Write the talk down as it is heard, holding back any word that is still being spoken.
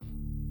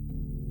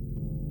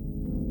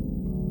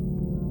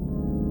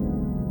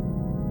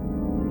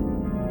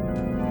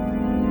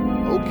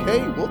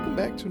Hey, welcome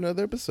back to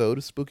another episode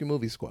of Spooky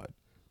Movie Squad,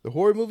 the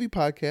horror movie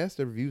podcast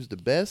that reviews the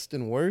best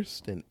and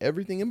worst and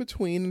everything in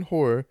between in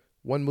horror,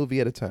 one movie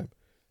at a time.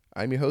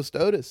 I'm your host,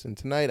 Otis, and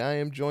tonight I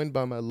am joined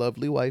by my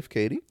lovely wife,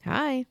 Katie.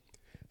 Hi.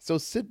 So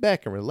sit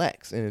back and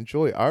relax and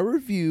enjoy our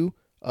review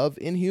of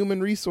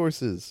Inhuman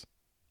Resources,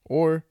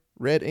 or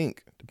Red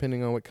Ink,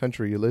 depending on what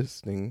country you're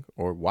listening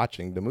or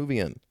watching the movie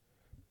in.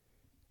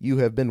 You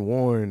have been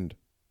warned.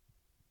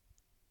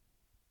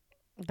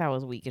 That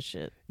was weak as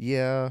shit.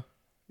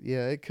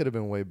 Yeah, it could have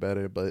been way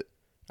better, but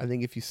I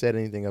think if you said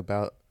anything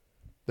about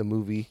the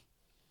movie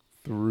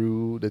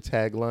through the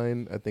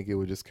tagline, I think it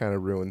would just kind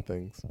of ruin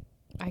things.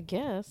 I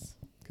guess.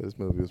 Because this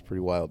movie was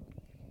pretty wild.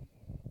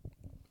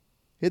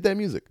 Hit that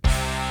music.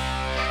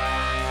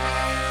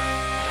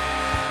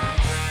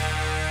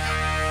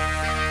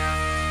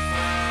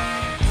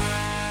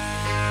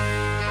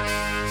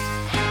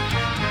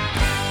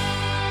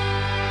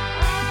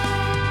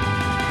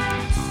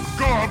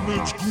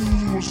 Goblins,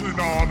 ghouls, and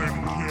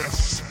honest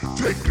guests,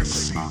 take a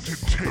seat and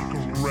take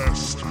a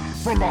rest.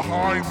 From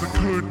behind the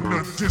curtain,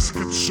 a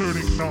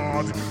disconcerting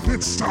nod.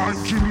 It's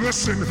time to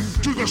listen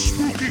to the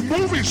Spooky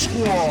Movie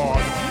Squad.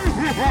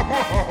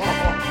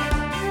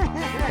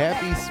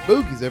 Happy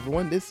Spookies,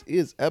 everyone. This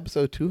is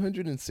episode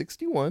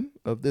 261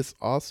 of this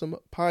awesome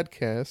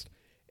podcast,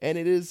 and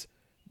it is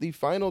the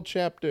final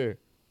chapter,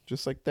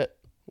 just like that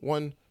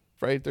one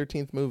Friday the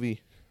 13th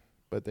movie,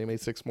 but they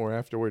made 6 more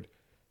afterward,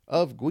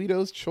 of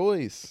Guido's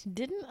Choice.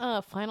 Didn't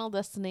Final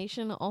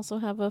Destination also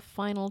have a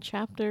final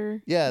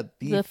chapter? Yeah,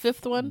 the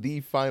fifth one?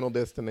 The Final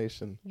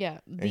Destination. Yeah,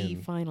 the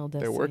And Final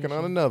Destination. They're working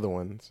on another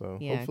one, so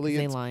Yeah, hopefully 'cause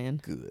they it's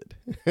lying. good.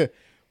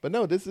 But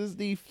no, this is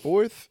the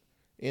 4th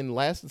and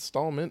last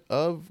installment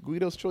of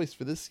Guido's Choice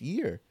for this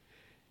year.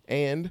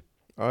 And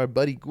our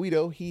buddy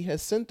Guido, he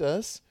has sent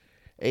us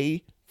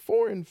a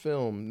foreign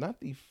film, not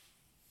the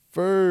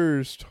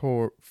first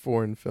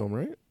foreign film,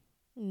 right?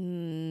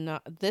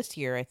 Not this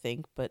year, I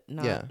think, but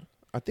not. Yeah,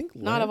 I think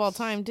Not of all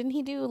time. Didn't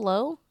he do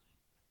Low?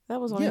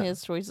 That was one of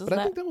his choices. But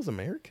I think that was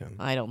American.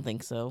 I don't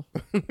think so.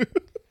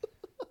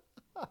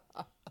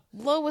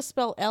 Low was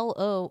spelled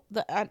L-O.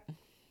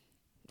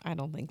 I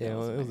don't think that Yeah,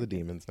 was it was a American.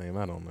 demon's name.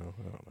 I don't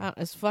know.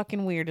 It's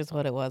fucking weird is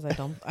what it was.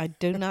 I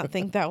do not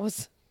think that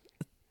was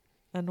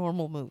a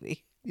normal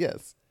movie.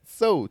 Yes.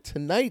 So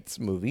tonight's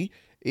movie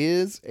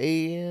is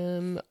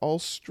an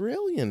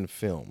Australian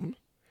film,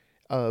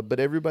 but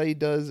everybody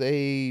does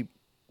a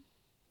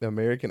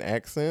American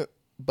accent.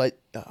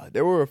 But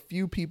there were a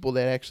few people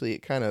that actually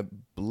it kind of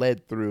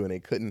bled through and they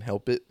couldn't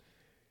help it,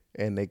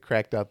 and they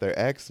cracked out their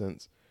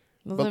accents.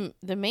 Well,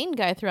 the main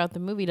guy throughout the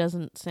movie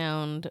doesn't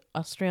sound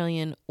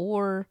Australian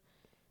or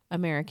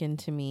American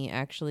to me,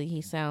 actually.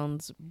 He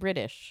sounds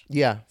British.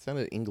 Yeah, it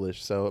sounded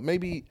English. So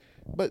maybe,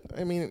 but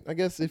I mean, I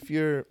guess if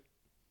you're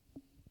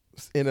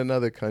in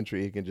another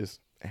country, it can just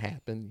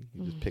happen.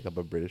 You can just pick up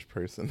a British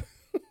person.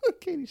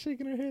 Katie's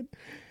shaking her head.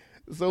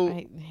 So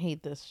I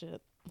hate this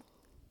shit.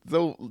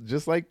 So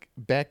just like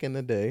back in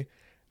the day,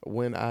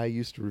 when I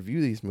used to review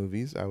these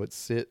movies, I would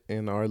sit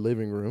in our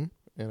living room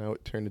and I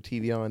would turn the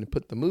TV on and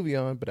put the movie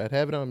on, but I'd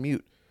have it on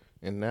mute.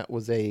 And that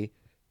was a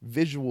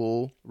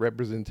visual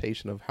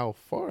representation of how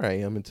far I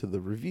am into the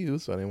review,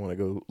 so I didn't want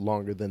to go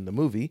longer than the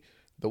movie.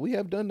 But we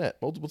have done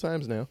that multiple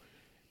times now.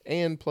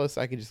 And plus,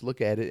 I could just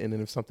look at it, and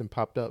then if something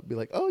popped up, be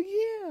like, oh,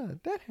 yeah,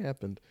 that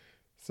happened.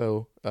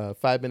 So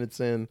 5 minutes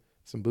in,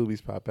 some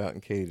boobies pop out,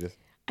 and Katie just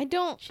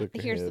shook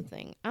her Here's head. the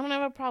thing. I don't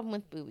have a problem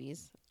with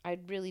boobies. I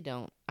really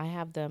don't. I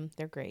have them.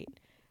 They're great.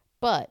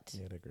 But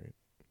Yeah, they're great.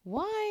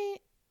 why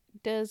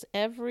does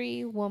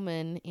every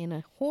woman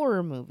in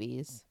horror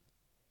movies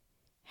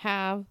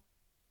have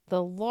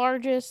the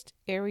largest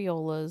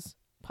areolas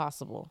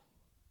possible?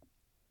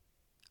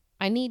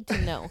 I need to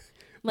know.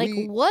 Like,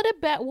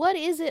 what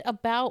is it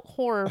about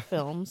horror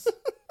films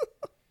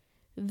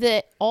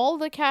that all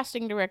the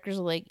casting directors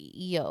are like,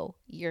 yo,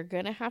 you're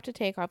gonna have to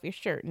take off your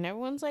shirt, and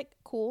everyone's like,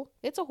 cool,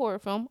 it's a horror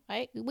film.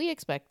 We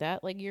expect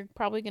that. Like, you're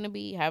probably gonna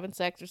be having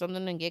sex or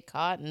something and get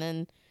caught and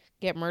then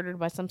get murdered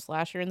by some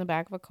slasher in the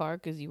back of a car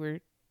because you were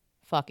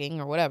fucking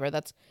or whatever.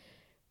 That's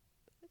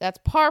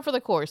par for the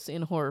course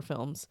in horror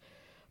films.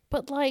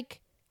 But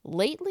like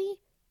lately,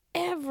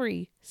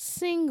 every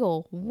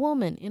single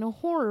woman in a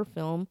horror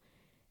film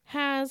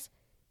has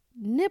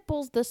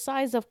nipples the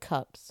size of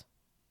cups.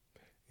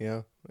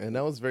 Yeah, and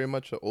that was very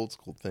much an old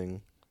school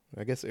thing.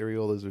 I guess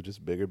areolas were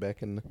just bigger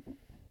back in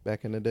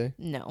the day.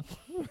 No.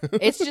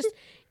 It's just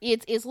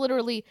it's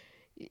literally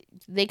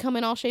they come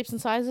in all shapes and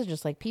sizes,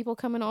 just like people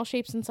come in all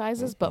shapes and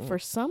sizes, but for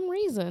some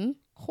reason,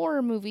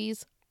 horror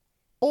movies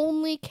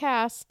only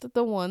cast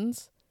the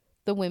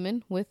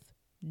women with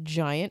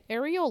giant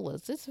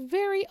areolas. It's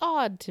very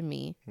odd to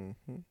me.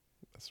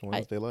 That's the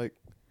ones they like.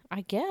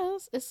 I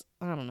guess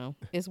I don't know.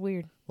 It's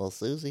weird. Well,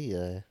 Susie,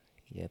 yeah,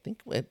 I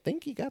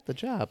think you got the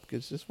job.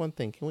 Because just one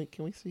thing, can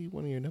we see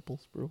one of your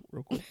nipples, real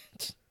quick?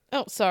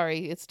 Oh,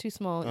 sorry, it's too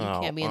small. You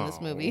can't be in this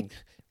movie.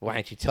 Why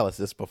didn't you tell us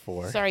this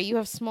before? Sorry, you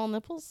have small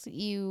nipples.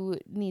 You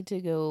need to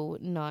go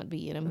not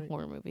be in a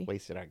horror movie.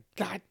 Wasted our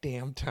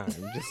goddamn time.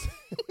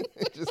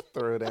 Just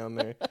throw it down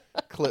there.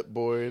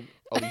 clipboard,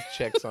 all these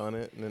checks on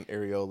it, and then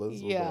areolas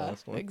was the Yeah,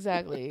 last one.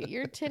 exactly.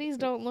 Your titties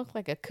don't look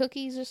like a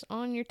cookie's just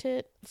on your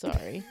tit.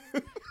 Sorry.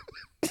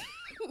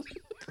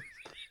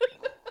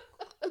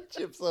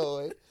 Chips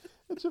Ahoy.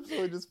 Chips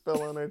Ahoy just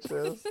fell on her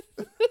chest,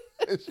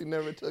 and she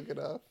never took it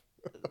off.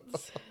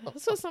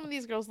 That's what some of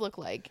these girls look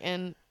like.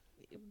 And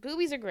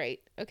boobies are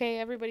great. Okay,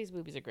 everybody's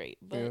boobies are great.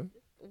 But Yeah.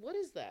 what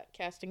is that?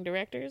 Casting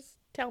directors?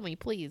 Tell me,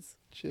 please.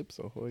 Chips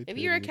Ahoy. If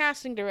you're a titties.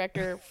 casting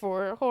director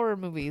for horror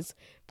movies,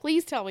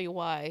 please tell me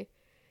why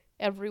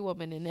every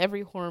woman in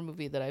every horror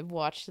movie that I've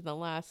watched in the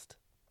last,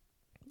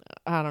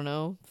 I don't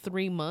know,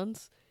 3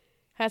 months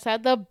has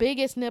had the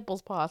biggest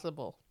nipples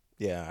possible.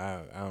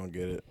 Yeah, I don't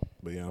get it,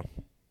 but yeah.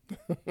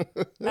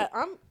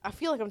 I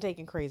feel like I'm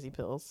taking crazy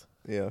pills.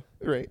 Yeah,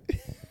 right.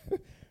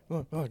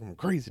 Look, I'm a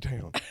crazy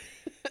town.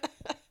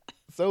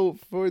 So,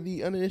 for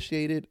the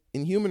uninitiated,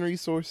 in Human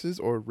Resources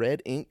or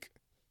Red Ink,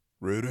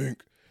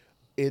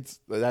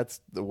 that's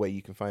the way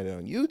you can find it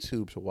on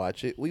YouTube to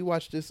watch it. We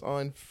watched this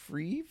on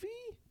Freevee,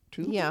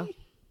 Tubi? Yeah,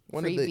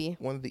 Freevee.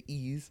 One of the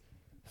E's.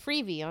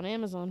 Freevee on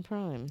Amazon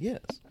Prime.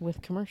 Yes.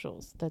 With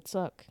commercials that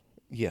suck.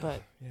 Yeah.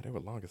 But- Yeah, they were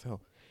long as hell.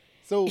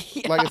 So,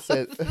 Yeah. like I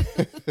said,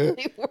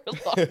 They were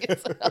long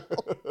as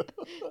hell.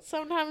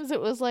 Sometimes it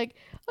was like,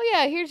 oh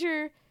yeah, here's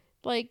your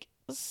like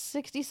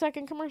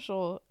 60-second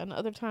commercial. And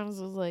other times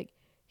it was like,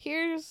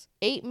 here's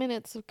 8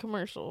 minutes of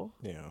commercial.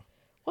 yeah,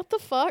 What the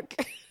fuck?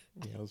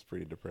 it was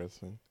pretty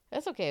depressing.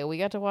 That's okay. We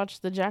got to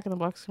watch the Jack in the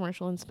Box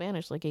commercial in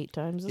Spanish like 8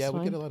 times. It's Yeah, we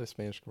fine. get a lot of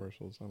Spanish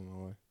commercials. I don't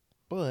know why.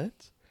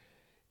 But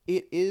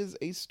it is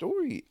a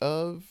story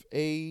of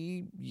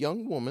a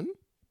young woman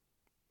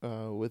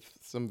with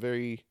some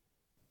very...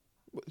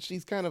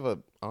 She's kind of a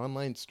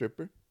online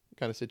stripper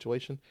kind of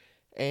situation.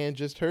 And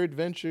just her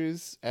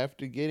adventures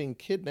after getting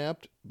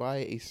kidnapped by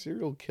a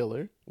serial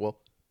killer. Well,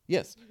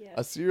 yes,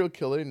 a serial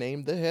killer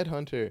named the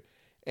Headhunter.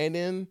 And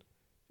then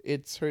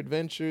it's her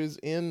adventures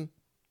in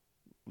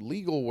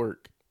legal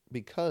work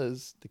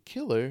because the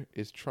killer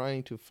is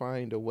trying to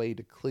find a way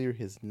to clear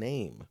his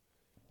name.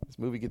 This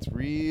movie gets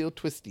real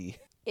twisty.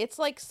 It's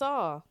like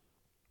Saw,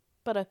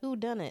 but a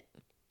whodunit.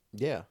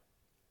 Yeah.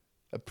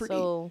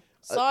 So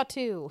Saw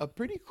 2. A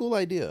pretty cool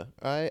idea.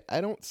 I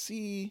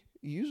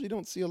usually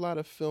don't see a lot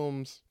of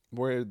films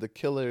where the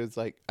killer is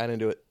like, I didn't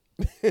do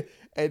it.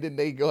 And then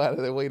they go out of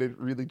their way to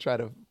really try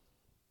to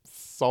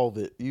solve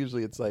it.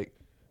 Usually it's like,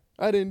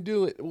 I didn't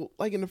do it. Well,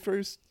 like in the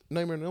first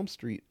Nightmare on Elm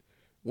Street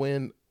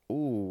when,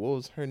 what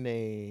was her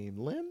name?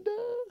 Linda?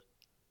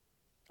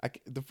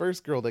 The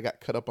first girl that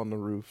got cut up on the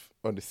roof,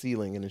 on the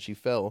ceiling, and then she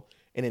fell.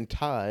 And then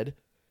Todd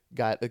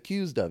got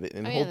accused of it.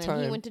 And the whole and time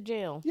then he went to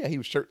jail. yeah, he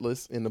was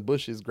shirtless in the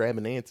bushes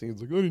grabbing Nancy. He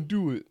was like, I didn't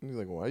do it. And he's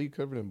like, why are you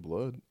covered in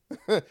blood?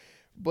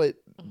 But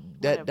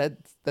that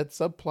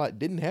subplot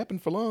didn't happen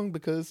for long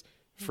because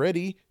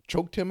Freddy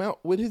choked him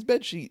out with his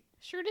bedsheet.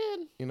 Sure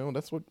did. You know,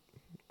 that's what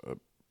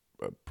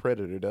a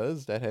predator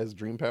does that has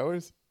dream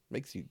powers.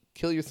 Makes you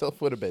kill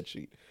yourself with a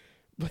bedsheet.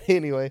 But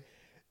anyway,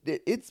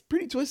 it's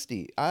pretty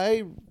twisty.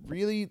 I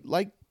really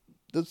like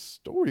the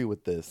story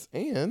with this.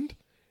 And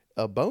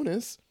a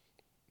bonus,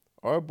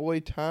 our boy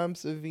Tom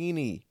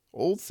Savini,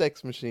 old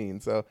sex machine.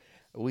 So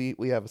we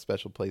have a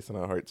special place in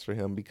our hearts for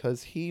him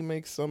because he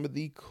makes some of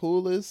the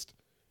coolest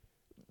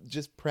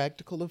just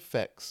practical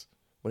effects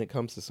when it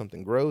comes to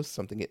something gross,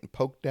 something getting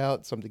poked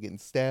out, something getting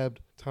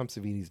stabbed. Tom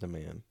Savini's the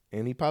man.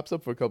 And he pops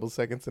up for a couple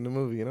seconds in the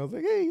movie and I was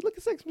like, hey, look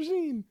at Sex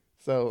Machine.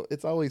 So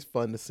it's always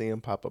fun to see him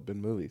pop up in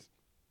movies.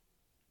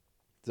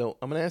 So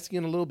I'm going to ask you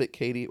in a little bit,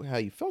 Katie, how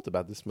you felt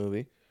about this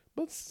movie.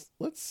 But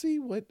let's see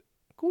what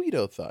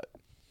Guido thought.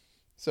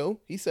 So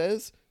he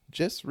says,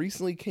 just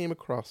recently came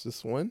across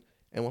this one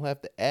and we'll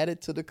have to add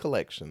it to the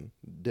collection.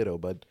 Ditto,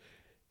 bud.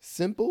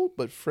 Simple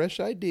but fresh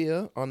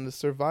idea on the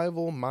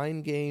survival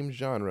mind game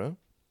genre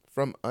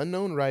from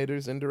unknown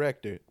writers and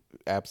director.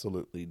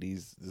 Absolutely.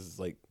 This is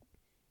like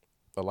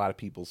a lot of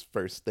people's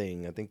first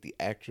thing. I think the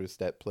actress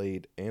that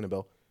played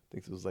Annabelle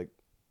thinks it was like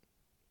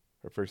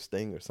her first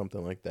thing or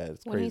something like that.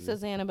 It's When crazy. he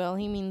says Annabelle,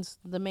 he means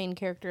the main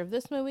character of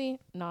this movie,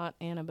 not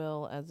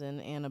Annabelle as in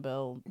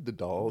Annabelle. the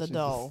doll. the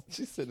doll.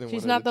 She's sitting in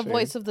She's one not of the the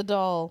voice chairs. of the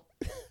doll.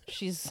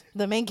 She's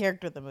the main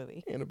character of the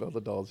movie. Annabelle the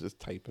doll's just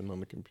typing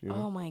on the computer.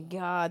 Oh my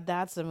god,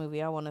 that's a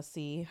movie I want to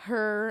see.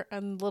 Her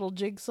and little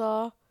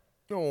Jigsaw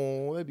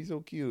Oh, that'd be so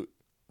cute.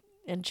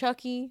 and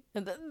Chucky.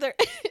 And they're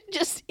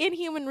just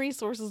Inhuman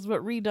Resources,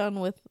 but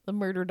redone with the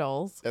murder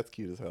dolls. That's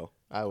cute as hell.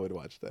 I would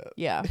watch that.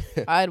 Yeah,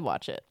 I'd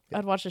watch it.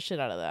 I'd watch the shit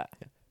out of that.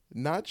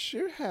 Not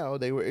sure how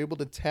they were able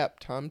to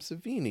tap Tom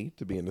Savini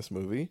to be in this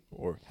movie,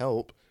 or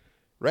help.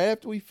 Right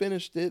after we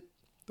finished it,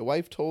 the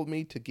wife told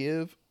me to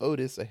give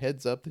Otis a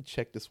heads up to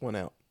check this one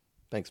out.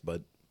 Thanks,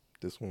 bud.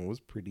 This one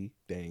was pretty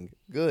dang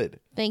good.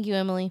 Thank you,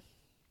 Emily.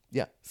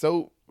 Yeah.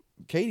 So,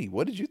 Katie,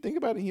 what did you think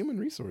about Human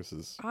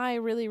Resources? I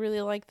really, really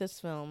like this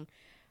film.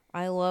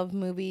 I love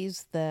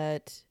movies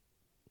that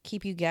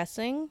keep you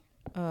guessing.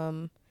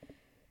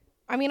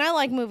 I mean, I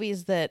like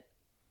movies that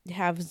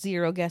have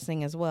zero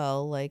guessing as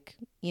well. Like,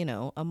 you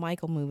know, a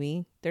Michael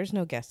movie. There's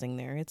no guessing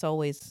there. It's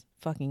always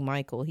fucking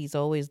Michael. He's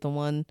always the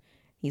one.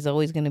 He's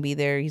always going to be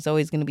there. He's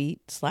always going to be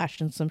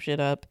slashing some shit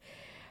up.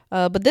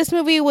 But this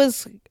movie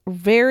was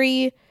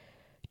very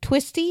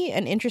twisty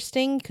and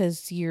interesting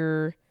because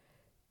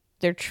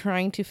they're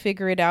trying to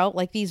figure it out.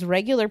 Like, these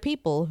regular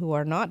people who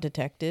are not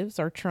detectives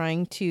are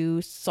trying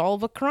to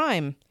solve a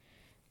crime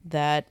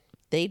that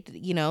they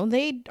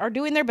are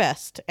doing their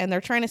best and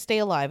they're trying to stay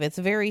alive.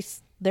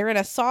 They're in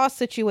a Saw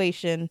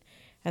situation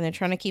and they're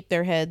trying to keep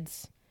their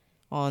heads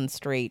on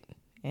straight.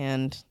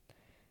 And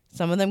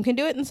some of them can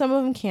do it and some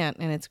of them can't.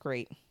 And it's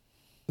great.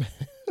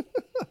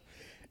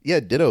 Yeah,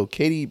 ditto.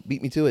 Katie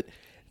beat me to it.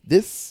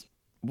 This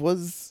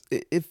was,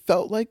 it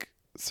felt like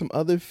some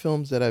other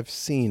films that I've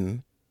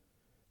seen,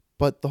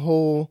 but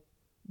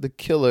the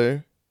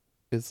killer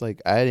is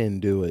like, I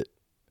didn't do it.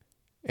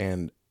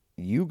 And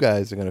you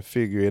guys are going to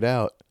figure it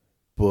out.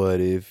 But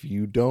if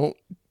you don't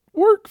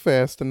work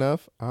fast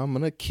enough, I'm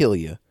going to kill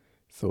you.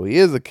 So he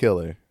is a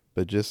killer,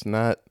 but just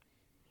not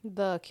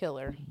the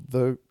killer.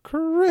 The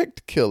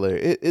correct killer.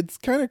 It's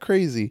kind of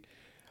crazy.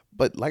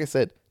 But like I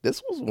said,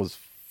 this was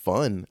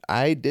fun.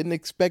 I didn't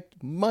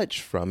expect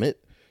much from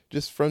it.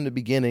 Just from the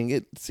beginning,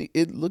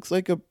 it looks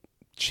like a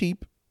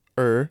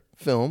cheaper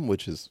film,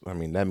 which is, I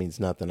mean, that means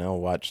nothing. I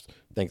watched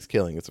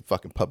Thanksgiving. It's a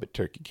fucking puppet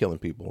turkey killing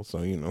people.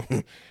 So,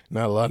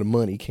 not a lot of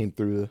money came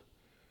through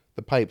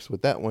the pipes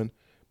with that one.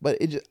 But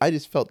I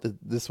just felt that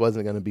this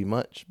wasn't going to be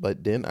much.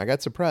 But then I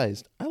got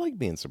surprised. I like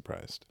being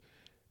surprised.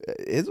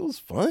 It was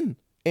fun.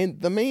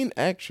 And the main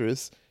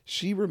actress,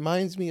 she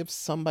reminds me of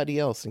somebody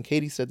else. And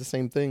Katie said the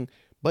same thing.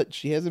 But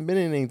she hasn't been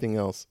in anything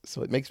else.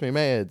 So it makes me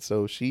mad.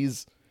 So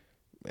she's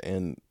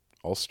an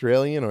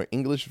Australian or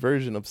English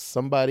version of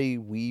somebody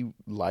we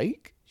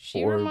like.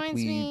 She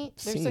reminds me,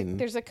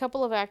 there's a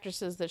couple of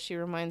actresses that she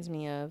reminds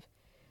me of.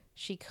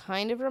 She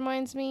kind of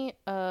reminds me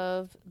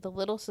of the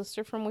little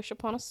sister from Wish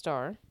Upon a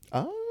Star.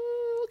 Oh,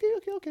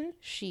 okay.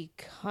 She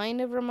kind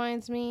of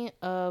reminds me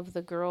of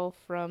the girl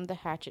from the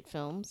Hatchet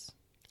films.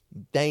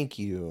 Thank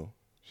you.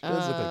 She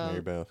does look like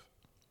Mary Beth.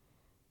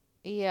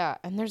 Yeah,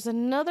 and there's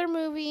another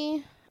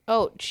movie.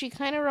 Oh, she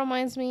kind of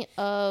reminds me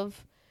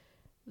of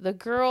the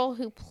girl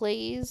who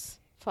plays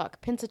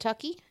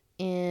Pennsatucky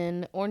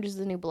in Orange is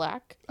the New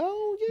Black.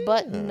 Oh, yeah.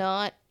 But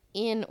not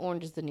in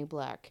Orange is the New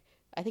Black.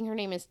 I think her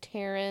name is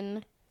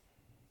Taryn.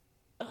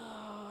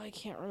 Oh, I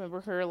can't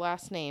remember her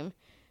last name.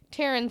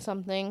 Taryn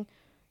something.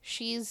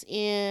 She's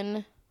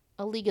in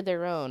A League of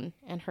Their Own,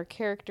 and her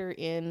character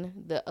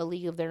in the A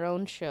League of Their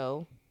Own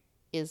show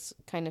is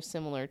kind of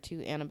similar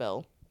to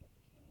Annabelle.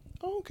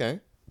 Oh, okay.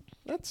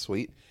 That's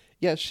sweet.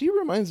 Yeah, she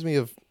reminds me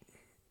of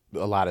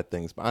a lot of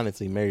things, but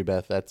honestly, Mary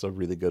Beth, that's a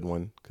really good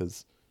one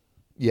because,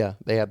 yeah,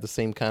 they have the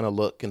same kind of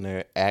look in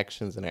their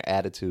actions and their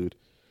attitude.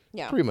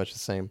 Yeah. Pretty much the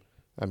same.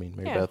 I mean,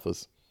 Mary Beth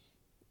was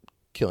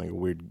killing a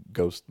weird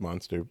ghost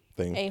monster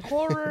thing. A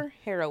horror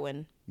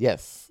heroine.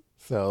 Yes.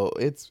 So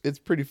it's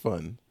pretty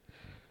fun.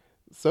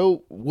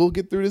 So we'll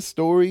get through the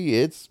story.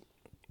 It's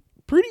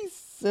pretty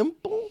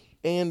simple,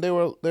 and there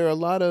are a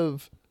lot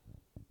of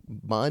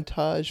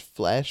montage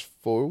flash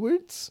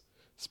forwards,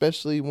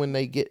 especially when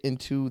they get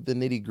into the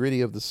nitty gritty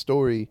of the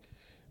story,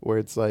 where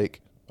it's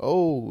like,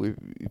 oh,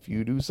 if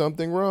you do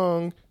something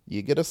wrong,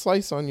 you get a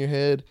slice on your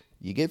head.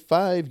 You get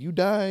 5, you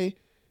die.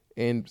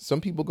 And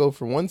some people go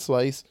from 1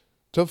 slice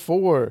to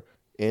 4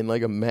 in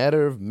like a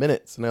matter of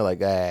minutes. And they're like,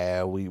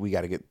 we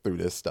got to get through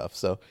this stuff.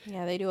 So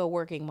yeah, they do a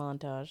working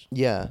montage.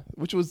 Yeah,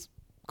 which was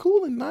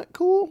cool and not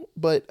cool.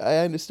 But I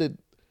understood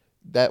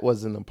that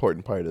wasn't an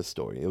important part of the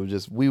story. It was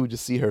just, we would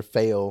just see her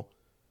fail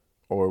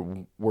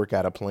or work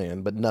out a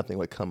plan, but nothing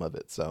would come of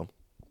it. So,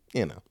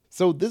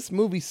 So this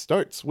movie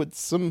starts with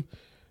some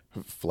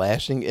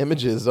flashing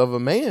images of a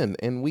man,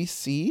 and we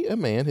see a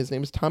man. His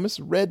name is Thomas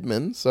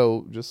Redman.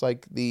 So just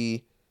like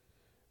the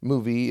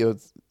movie,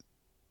 it's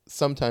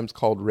sometimes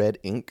called Red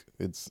Ink.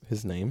 It's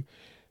his name.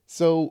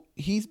 So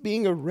he's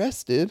being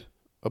arrested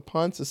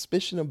upon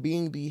suspicion of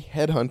being the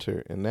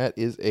headhunter, and that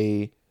is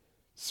a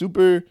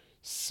super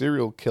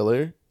serial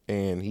killer,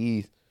 and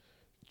he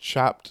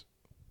chopped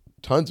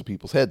tons of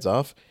people's heads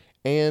off.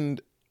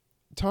 And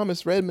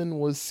Thomas Redman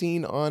was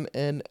seen on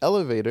an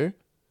elevator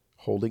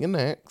holding an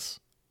axe,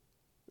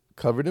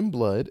 covered in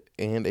blood,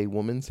 and a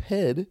woman's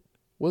head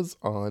was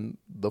on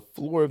the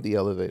floor of the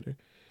elevator.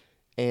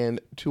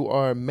 And to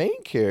our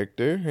main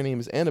character, her name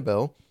is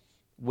Annabelle,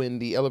 when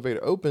the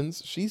elevator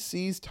opens, she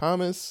sees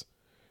Thomas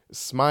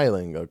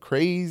smiling, a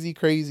crazy,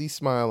 crazy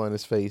smile on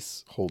his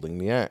face, holding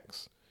the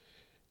axe.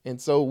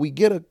 And so we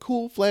get a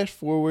cool flash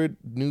forward,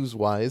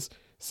 news-wise,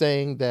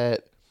 saying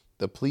that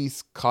the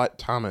police caught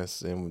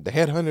Thomas and the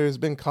headhunter has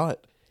been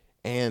caught.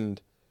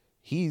 And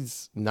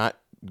he's not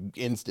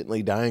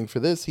instantly dying for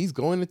this. He's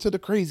going into the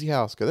crazy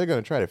house because they're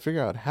going to try to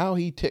figure out how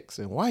he ticks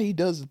and why he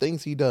does the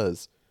things he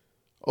does.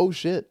 Oh,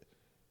 shit.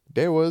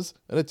 There was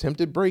an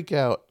attempted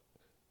breakout.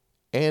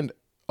 And,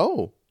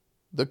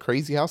 the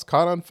crazy house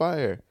caught on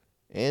fire.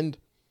 And,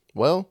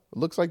 well, it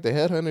looks like the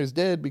headhunter's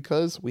dead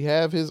because we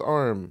have his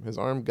arm. His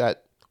arm got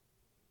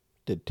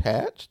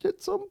detached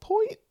at some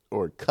point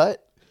or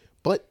cut.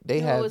 But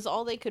it was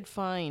all they could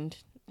find.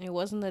 It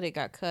wasn't that it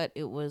got cut.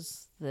 It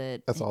was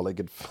that That's all they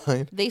could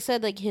find. they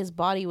said like his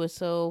body was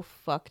so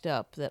fucked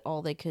up that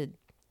all they could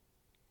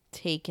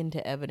take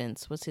into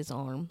evidence was his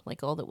arm.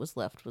 Like all that was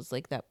left was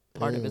like that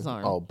part of his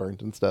arm. All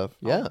burnt and stuff.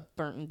 All Yeah.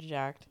 burnt and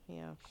jacked.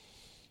 Yeah.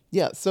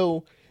 Yeah,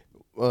 so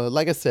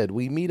like I said,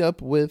 we meet up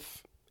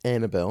with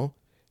Annabelle,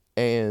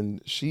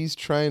 and she's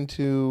trying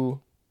to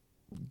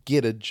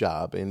get a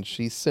job, and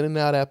she's sending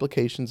out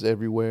applications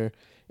everywhere,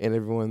 and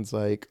everyone's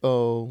like,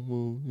 "Oh,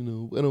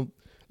 well,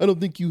 I don't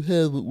think you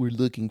have what we're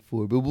looking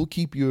for, but we'll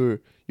keep your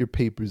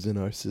papers in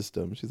our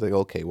system." She's like,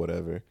 "Okay,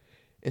 whatever,"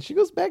 and she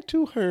goes back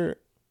to her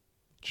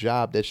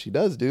job that she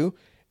does do,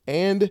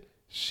 and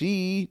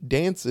she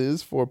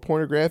dances for a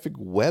pornographic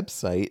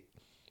website.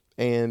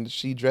 And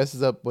she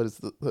dresses up, what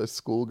is the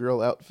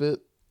schoolgirl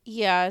outfit?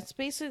 Yeah, it's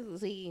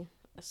basically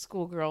a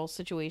schoolgirl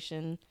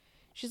situation.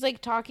 She's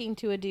like talking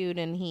to a dude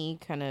and he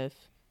kind of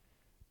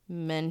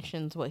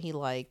mentions what he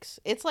likes.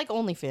 It's like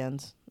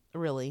OnlyFans,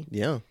 really.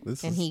 Yeah.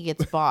 And he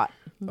gets bought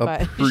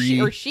by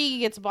she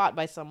gets bought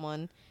by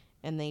someone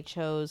and they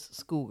chose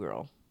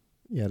schoolgirl.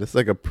 Yeah, this is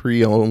like a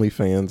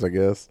pre-OnlyFans, I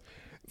guess.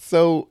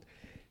 So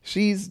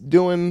she's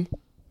doing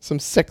some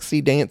sexy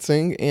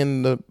dancing,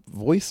 and the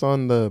voice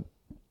on the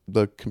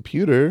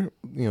computer,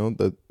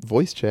 the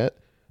voice chat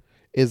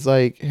is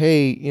like,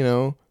 "Hey,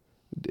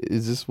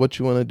 is this what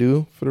you want to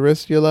do for the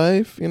rest of your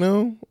life?"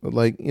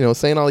 Like,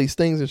 saying all these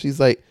things. And she's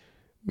like,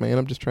 "Man,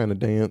 I'm just trying to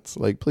dance.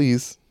 Like,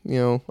 please,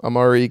 I'm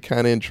already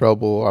kind of in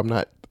trouble. I'm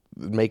not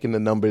making the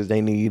numbers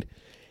they need."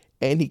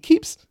 And he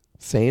keeps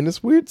saying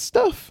this weird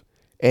stuff.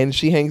 And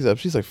she hangs up.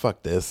 She's like,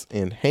 "Fuck this,"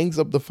 and hangs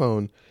up the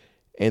phone.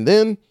 And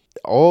then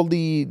all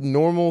the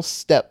normal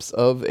steps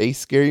of a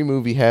scary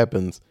movie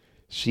happens.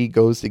 She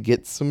goes to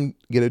get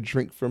a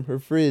drink from her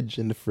fridge,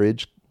 and the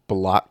fridge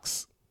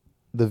blocks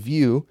the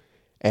view.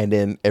 And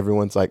then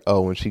everyone's like,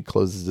 "Oh, when she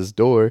closes this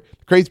door,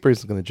 the crazy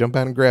person's going to jump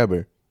out and grab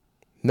her."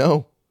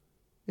 No,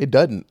 it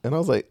doesn't. And I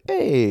was like,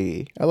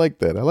 hey, I like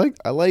that.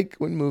 I like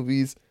when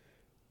movies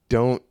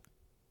don't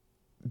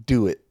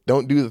do it.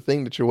 Don't do the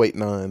thing that you're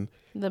waiting on.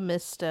 The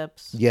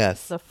missteps.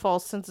 Yes. The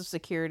false sense of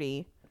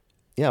security.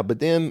 Yeah, but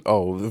then,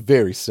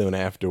 very soon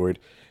afterward,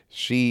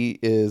 she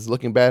is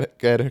looking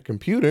back at her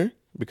computer,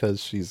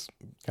 because she's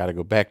got to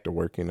go back to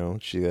work,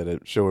 She got to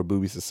show her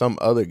boobies to some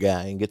other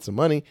guy and get some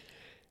money.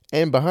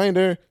 And behind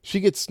her, she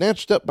gets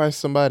snatched up by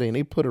somebody, and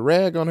they put a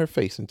rag on her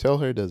face and tell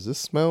her, "Does this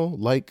smell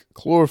like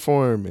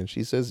chloroform?" And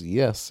she says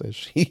yes, as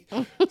she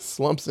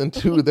slumps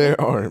into their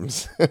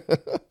arms.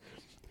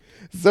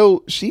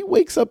 So she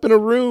wakes up in a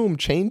room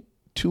chained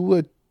to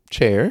a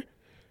chair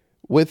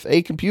with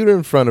a computer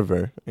in front of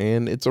her.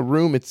 And it's a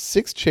room, it's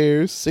 6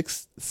 chairs,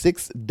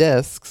 six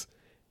desks,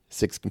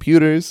 6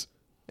 computers,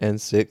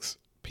 and 6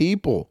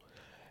 people.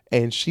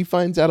 And she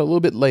finds out a little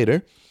bit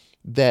later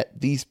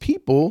that these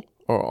people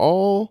are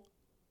all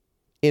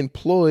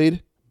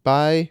employed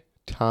by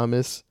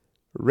Thomas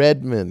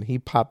Redman. He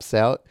pops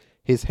out.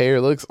 His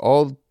hair looks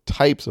all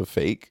types of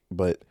fake,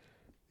 but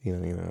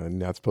I'm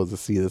not supposed to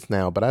see this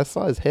now. But I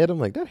saw his head. I'm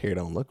like, that hair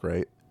don't look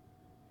right.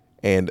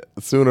 And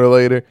sooner or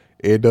later,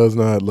 it does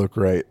not look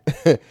right.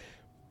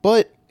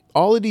 But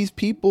all of these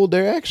people,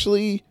 they're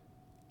actually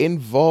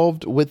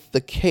involved with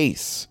the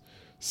case.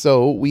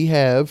 So we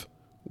have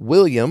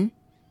William.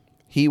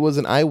 He was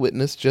an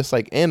eyewitness just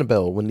like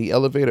Annabelle. When the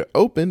elevator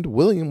opened,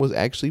 William was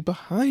actually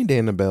behind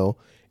Annabelle.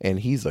 And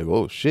he's like,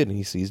 "Oh shit," and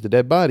he sees the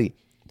dead body.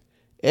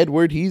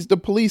 Edward, he's the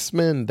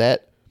policeman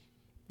that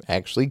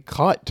actually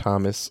caught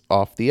Thomas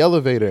off the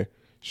elevator.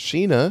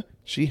 Sheena,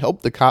 she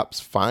helped the cops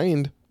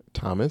find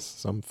Thomas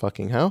some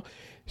fucking how.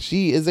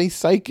 She is a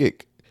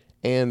psychic.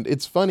 And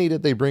it's funny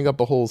that they bring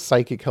up a whole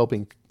psychic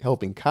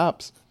helping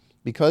cops,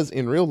 because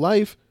in real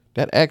life,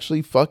 that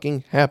actually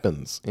fucking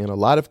happens. In a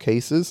lot of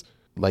cases,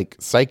 like,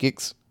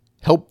 psychics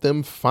help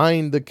them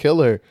find the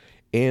killer.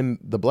 In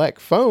The Black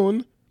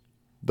Phone,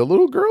 the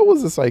little girl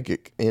was a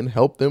psychic and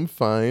helped them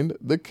find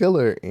the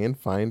killer and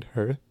find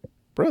her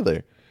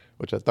brother,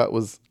 which I thought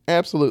was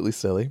absolutely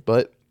silly,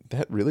 but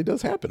that really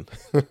does happen.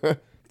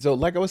 So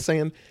like I was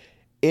saying,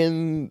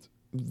 in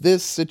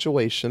this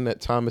situation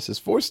that Thomas has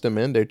forced them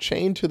in, they're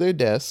chained to their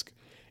desk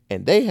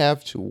and they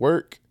have to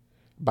work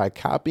by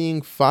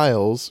copying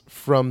files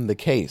from the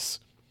case.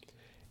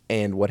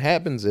 And what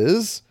happens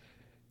is,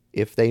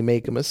 if they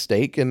make a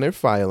mistake in their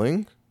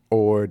filing,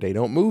 or they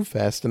don't move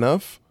fast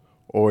enough,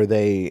 or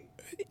they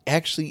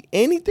actually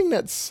anything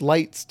that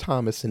slights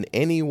Thomas in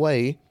any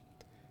way,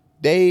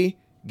 they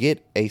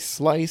get a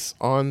slice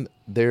on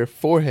their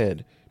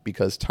forehead,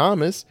 because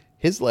Thomas,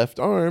 his left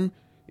arm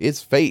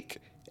is fake,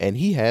 and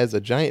he has a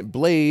giant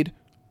blade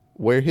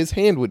where his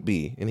hand would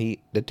be, and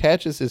he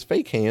detaches his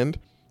fake hand,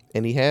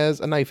 and he has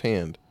a knife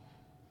hand.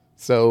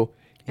 So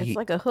it's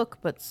like a hook,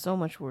 but so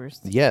much worse.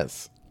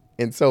 Yes.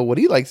 And so what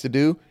he likes to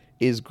do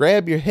is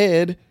grab your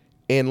head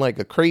in like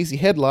a crazy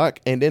headlock,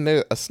 and then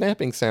a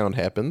snapping sound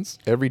happens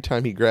every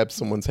time he grabs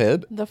someone's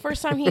head. The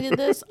first time he did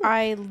this,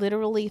 I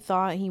literally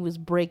thought he was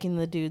breaking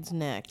the dude's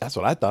neck. That's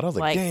what I thought. I was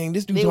like, dang,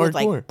 this dude's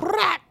hardcore.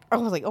 Like, I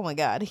was like, oh my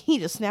God, he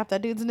just snapped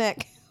that dude's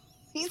neck.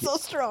 He's so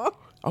strong.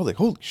 I was like,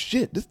 holy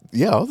shit.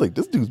 I was like,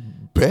 this dude's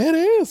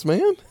badass,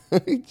 man.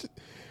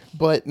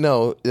 But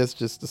no, that's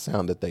just the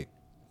sound that they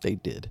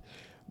did.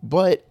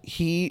 But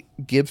he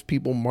gives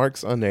people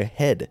marks on their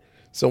head.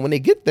 So when they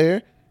get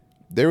there,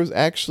 there was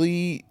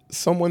actually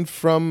someone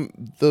from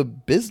the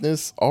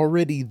business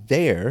already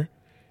there.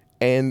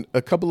 And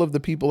a couple of the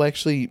people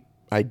actually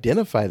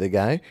identify the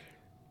guy.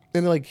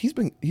 And they're like, he's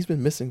been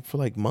missing for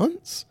like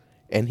months.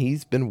 And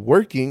he's been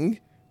working,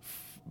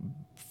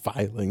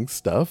 filing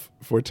stuff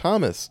for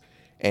Thomas.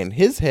 And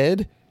his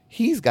head,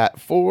 he's got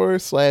 4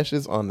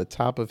 slashes on the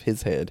top of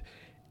his head.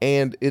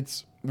 And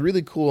it's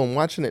really cool. I'm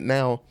watching it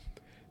now.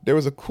 There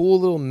was a cool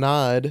little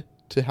nod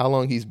to how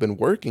long he's been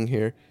working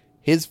here.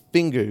 His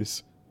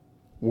fingers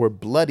were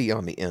bloody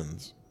on the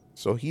ends.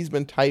 So he's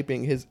been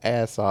typing his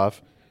ass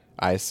off.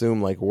 I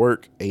assume like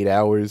work 8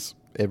 hours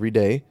every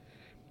day.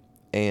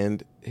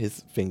 And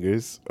his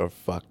fingers are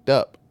fucked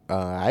up.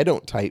 I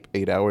don't type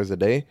 8 hours a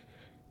day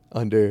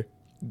under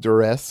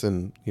duress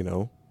and,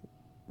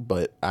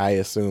 but I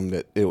assume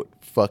that it would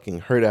fucking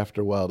hurt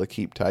after a while to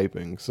keep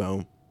typing.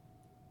 So,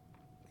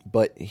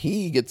 but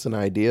he gets an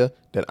idea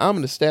that I'm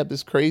going to stab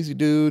this crazy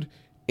dude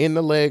in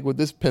the leg with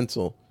this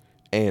pencil.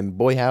 And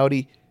boy,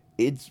 howdy,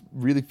 it's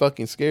really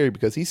fucking scary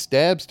because he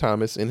stabs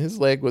Thomas in his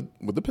leg with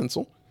the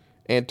pencil.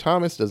 And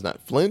Thomas does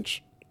not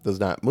flinch, does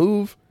not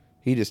move.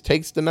 He just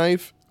takes the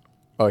knife,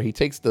 or he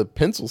takes the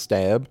pencil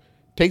stab,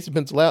 takes the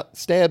pencil out,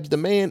 stabs the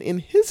man in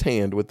his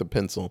hand with the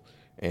pencil.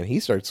 And he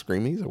starts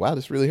screaming. He's like, wow,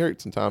 this really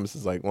hurts. And Thomas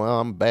is like, well,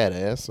 I'm a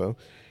badass. So,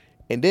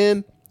 and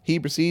then he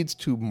proceeds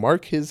to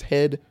mark his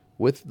head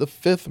with the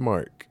 5th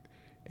mark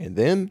and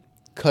then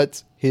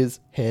cuts his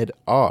head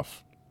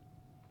off.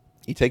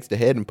 He takes the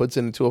head and puts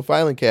it into a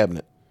filing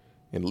cabinet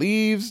and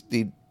leaves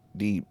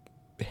the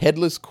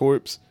headless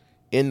corpse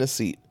in the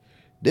seat.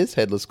 This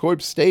headless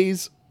corpse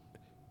stays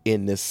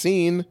in this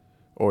scene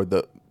or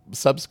the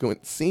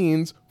subsequent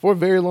scenes for a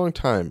very long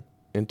time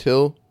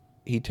until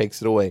he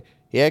takes it away.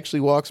 He actually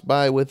walks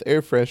by with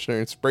air freshener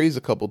and sprays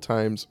a couple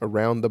times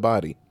around the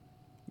body.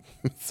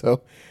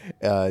 So,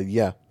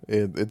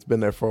 it's been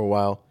there for a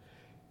while.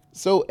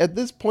 So at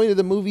this point of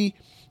the movie,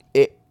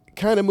 it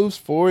kind of moves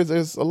forward.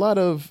 There's a lot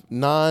of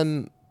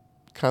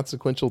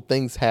non-consequential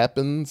things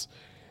happens.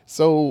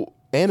 So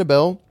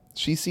Annabelle,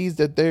 she sees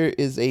that there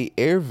is a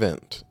air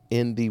vent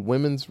in the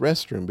women's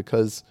restroom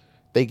because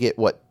they get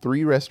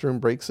 3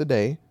 restroom breaks a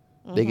day.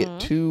 Mm-hmm. They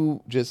get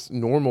 2 just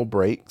normal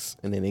breaks,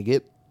 and then they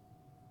get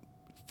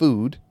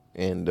food,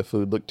 and the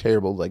food looked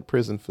terrible, like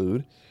prison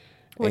food.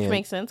 Which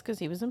makes sense because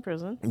he was in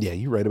prison. Yeah,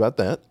 you're right about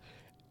that.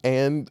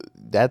 And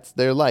that's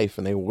their life.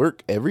 And they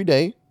work every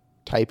day,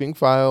 typing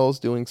files,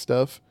 doing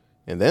stuff.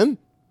 And then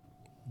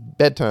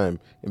bedtime.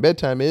 And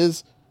bedtime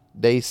is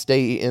they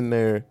stay in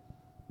their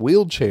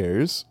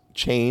wheelchairs,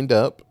 chained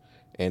up,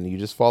 and you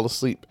just fall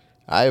asleep.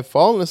 I have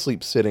fallen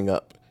asleep sitting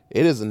up.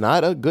 It is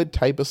not a good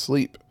type of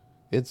sleep.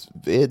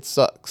 It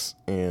sucks.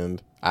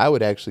 And I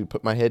would actually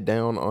put my head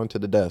down onto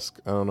the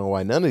desk. I don't know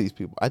why none of these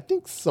people. I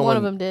think someone. One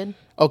of them did.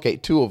 Okay,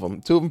 2 of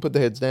them. 2 of them put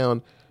their heads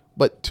down.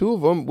 But 2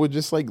 of them would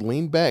just like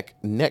lean back,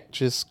 neck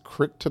just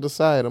crooked to the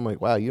side. I'm like,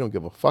 wow, you don't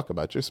give a fuck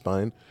about your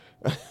spine.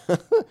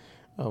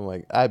 I'm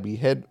like, I'd be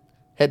head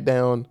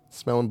down,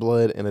 smelling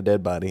blood and a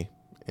dead body,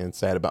 and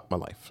sad about my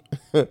life.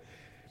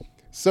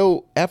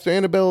 So after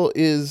Annabelle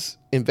is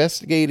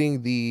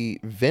investigating the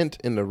vent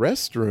in the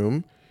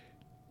restroom,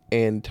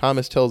 and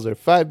Thomas tells her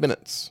 5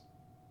 minutes,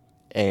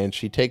 and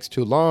she takes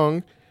too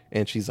long,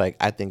 and she's like,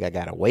 I think I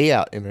got a way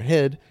out in her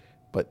head.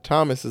 But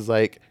Thomas is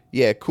like,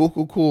 yeah,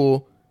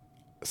 cool.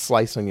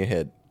 Slice on your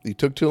head. You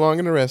took too long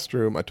in the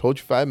restroom. I told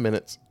you 5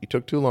 minutes. You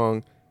took too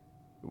long.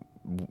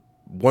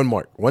 1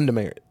 mark, 1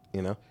 demerit,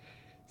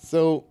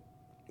 So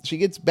she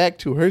gets back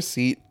to her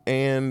seat,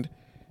 and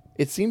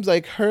it seems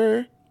like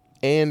her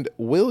and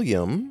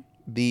William,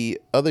 the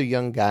other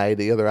young guy,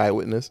 the other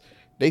eyewitness,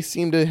 they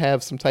seem to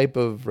have some type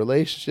of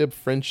relationship,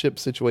 friendship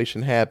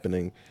situation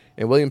happening.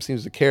 And William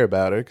seems to care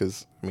about her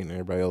because,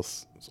 everybody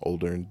else is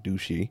older and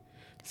douchey.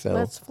 So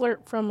let's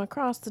flirt from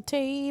across the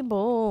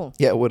table.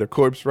 Yeah, with a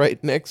corpse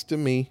right next to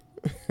me.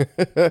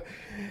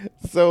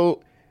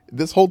 So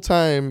this whole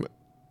time,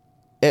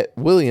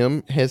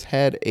 William has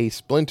had a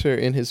splinter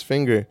in his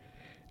finger.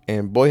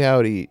 And boy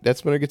howdy, that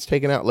splinter gets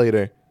taken out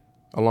later,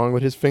 along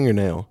with his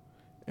fingernail.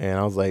 And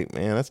I was like,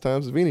 man, that's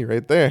Tom Savini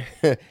right there.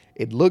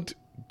 It looked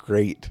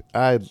great.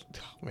 I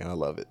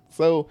love it.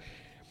 So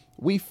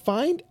we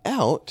find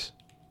out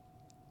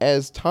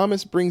as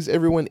Thomas brings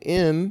everyone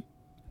in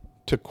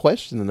to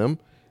question them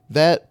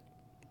that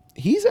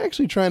he's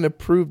actually trying to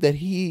prove that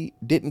he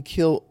didn't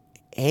kill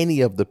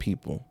any of the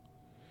people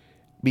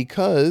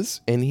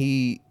because, and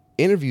he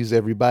interviews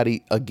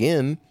everybody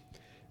again,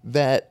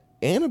 that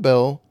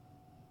Annabelle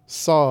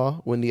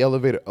saw when the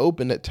elevator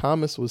opened that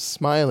Thomas was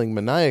smiling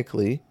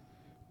maniacally,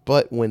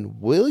 but when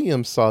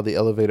William saw the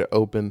elevator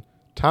open,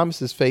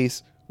 Thomas's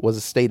face was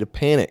a state of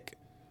panic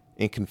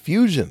and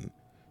confusion.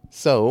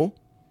 So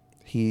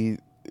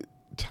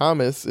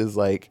Thomas is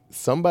like,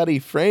 somebody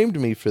framed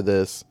me for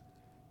this.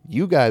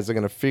 You guys are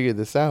going to figure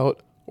this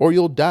out, or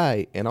you'll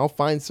die, and I'll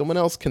find someone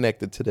else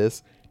connected to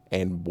this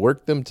and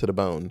work them to the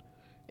bone.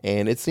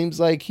 And it seems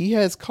like he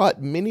has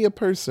caught many a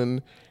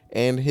person,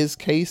 and his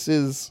case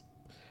is,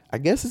 I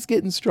guess it's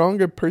getting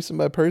stronger person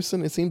by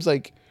person. It seems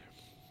like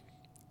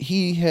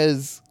he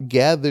has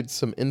gathered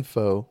some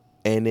info,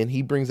 and then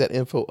he brings that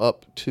info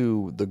up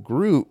to the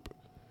group,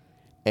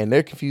 and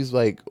they're confused,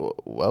 like, well,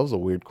 that was a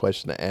weird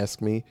question to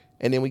ask me.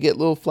 And then we get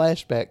little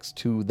flashbacks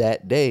to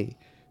that day.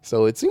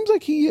 So it seems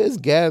like he is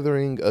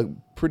gathering a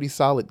pretty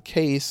solid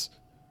case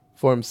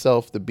for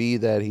himself to be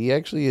that he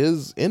actually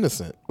is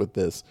innocent with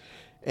this.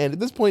 And at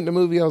this point in the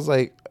movie, I was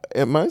like,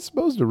 am I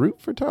supposed to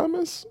root for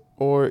Thomas?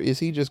 Or is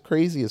he just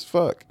crazy as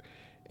fuck?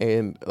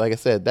 And like I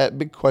said, that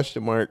big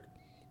question mark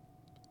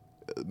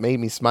made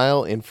me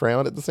smile and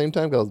frown at the same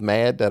time, because I was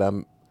mad that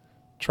I'm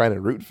trying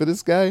to root for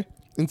this guy.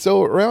 And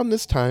so around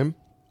this time,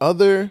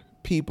 other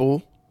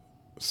people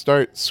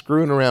start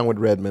screwing around with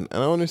Redmond.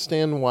 And I don't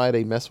understand why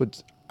they mess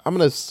with... I'm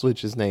going to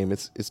switch his name.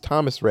 It's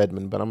Thomas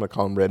Redmond, but I'm going to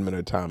call him Redmond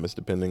or Thomas,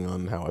 depending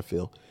on how I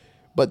feel.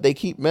 But they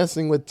keep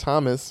messing with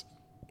Thomas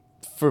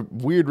for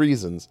weird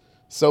reasons.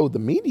 So the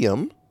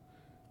medium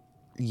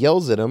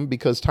yells at him,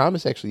 because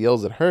Thomas actually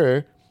yells at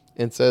her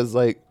and says,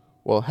 like,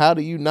 well, how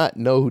do you not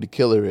know who the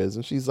killer is?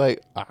 And she's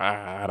like,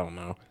 I don't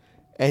know.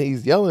 And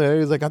he's yelling at her.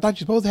 He's like, I thought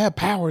you're supposed to have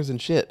powers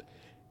and shit.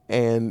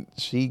 And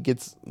she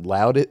gets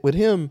loud with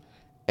him.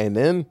 And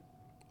then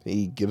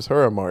he gives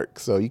her a mark.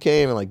 So you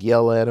can't even like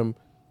yell at him.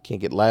 Can't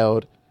get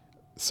loud.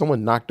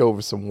 Someone knocked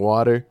over some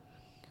water.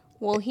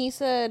 Well, he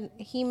said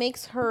he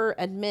makes her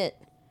admit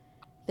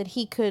that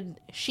she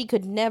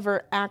could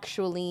never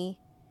actually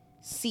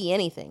see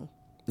anything.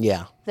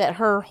 Yeah. That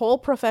her whole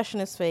profession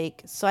is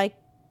fake.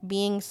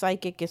 Being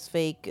psychic is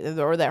fake,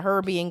 or that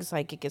her being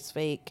psychic is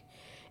fake.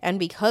 And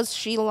because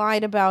she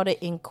lied about it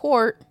in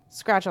court,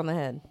 scratch on the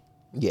head.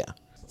 Yeah.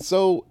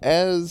 So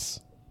as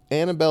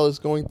Annabelle is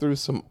going through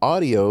some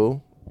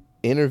audio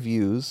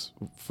interviews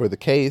for the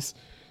case,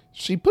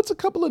 she puts a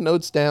couple of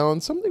notes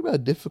down, something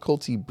about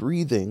difficulty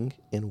breathing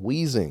and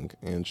wheezing.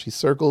 And she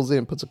circles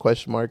in, puts a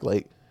question mark,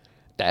 like,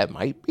 that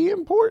might be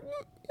important,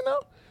 you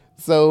know?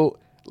 So,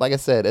 like I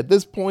said, at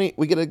this point,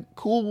 we get a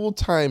cool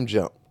time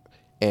jump.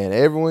 And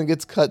everyone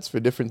gets cuts for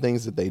different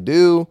things that they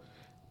do.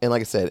 And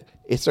like I said,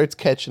 it starts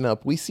catching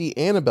up. We see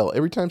Annabelle,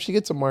 every time she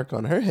gets a mark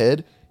on her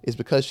head, is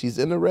because she's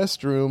in the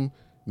restroom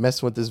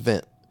messing with this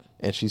vent.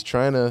 And she's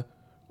trying to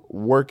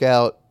work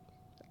out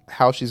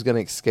how she's going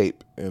to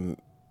escape. And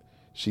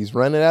she's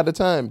running out of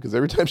time, because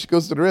every time she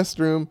goes to the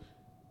restroom,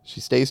 she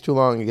stays too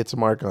long and gets a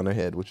mark on her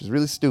head, which is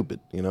really stupid,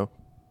 you know?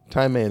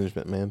 Time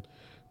management, man.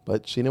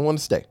 But she didn't want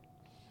to stay.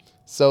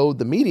 So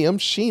the medium,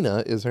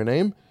 Sheena is her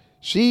name,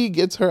 she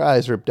gets her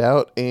eyes ripped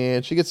out,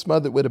 and she gets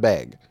smothered with a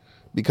bag.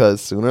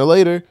 Because sooner or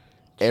later...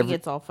 She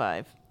gets all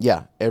 5.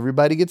 Yeah,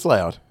 everybody gets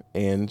loud.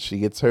 And she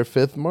gets her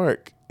 5th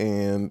mark.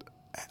 And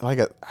I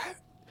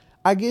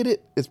get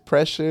it. It's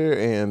pressure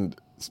and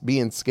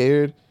being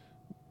scared.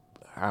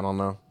 I don't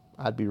know.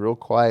 I'd be real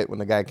quiet when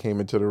the guy came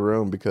into the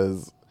room,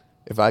 because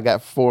if I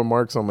got 4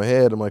 marks on my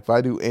head, I'm like, if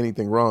I do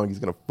anything wrong, he's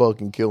going to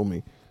fucking kill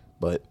me.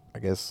 But I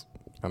guess,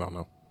 I don't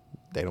know.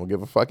 They don't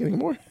give a fuck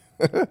anymore.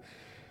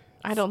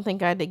 I don't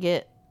think I had to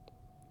get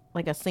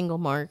like a single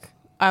mark.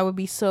 I would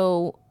be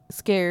so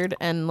scared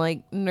and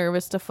like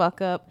nervous to fuck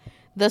up.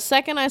 The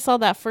second I saw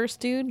that first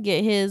dude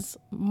get his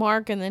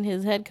mark and then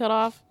his head cut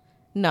off,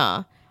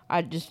 nah.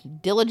 I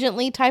just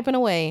diligently typing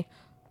away.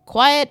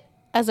 Quiet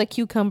as a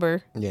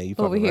cucumber. Yeah, you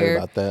over fucking here.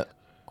 right about that.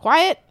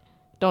 Quiet.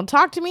 Don't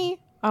talk to me.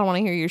 I don't want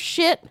to hear your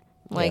shit.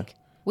 Like,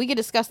 we could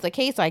discuss the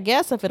case, I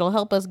guess, if it'll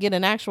help us get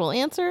an actual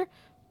answer.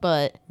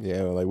 But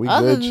yeah, like we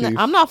other good, than that, Chief.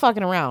 I'm not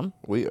fucking around.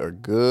 We are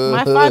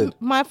good.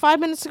 My 5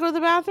 minutes to go to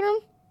the bathroom?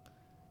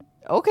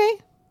 Okay,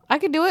 I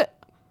could do it.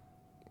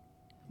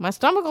 My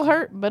stomach will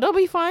hurt, but it'll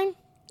be fine.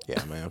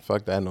 Yeah, man,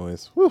 fuck that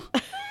noise. Woo.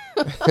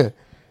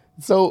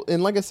 So,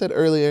 and like I said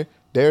earlier,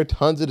 there are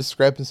tons of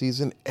discrepancies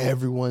in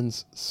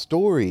everyone's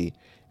story.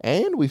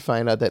 And we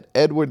find out that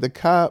Edward the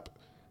cop,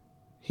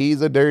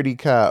 he's a dirty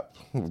cop.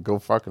 Go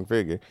fucking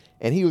figure.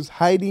 And he was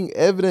hiding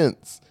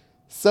evidence.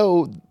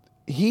 So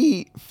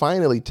he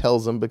finally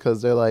tells them,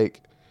 because they're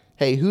like,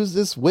 hey, who's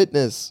this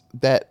witness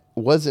that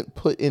wasn't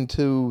put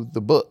into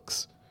the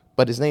books,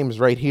 but his name is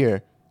right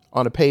here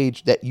on a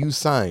page that you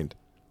signed.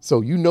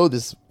 So you know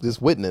this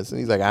witness. And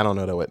he's like, I don't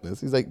know the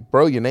witness. He's like,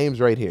 bro, your name's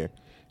right here.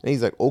 And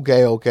he's like,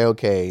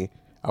 okay.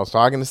 I was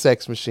talking to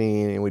Sex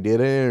Machine and we did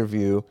an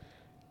interview.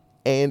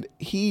 And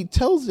he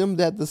tells him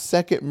that the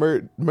second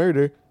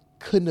murder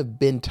couldn't have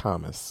been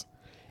Thomas.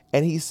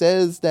 And he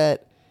says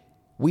that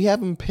we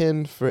have him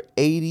pinned for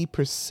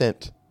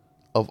 80%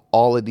 of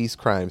all of these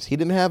crimes. He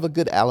didn't have a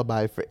good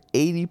alibi for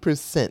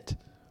 80%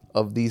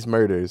 of these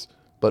murders,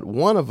 but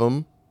one of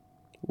them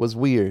was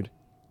weird,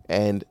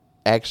 and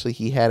actually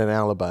he had an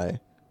alibi.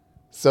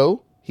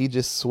 So he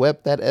just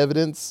swept that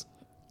evidence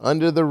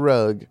under the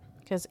rug.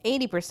 Because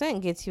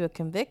 80% gets you a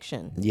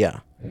conviction. Yeah.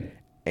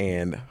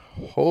 And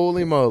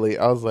holy moly,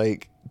 I was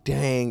like,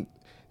 dang.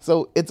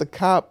 So it's a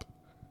cop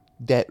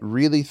that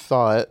really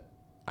thought,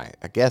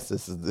 I guess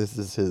this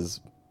is his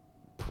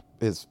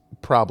his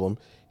problem.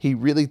 He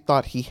really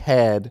thought he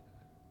had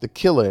the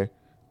killer,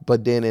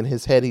 but then in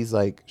his head he's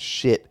like,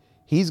 shit,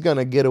 he's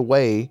gonna get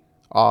away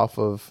off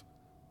of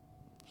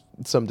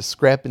some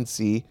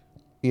discrepancy,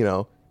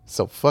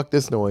 so fuck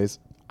this noise.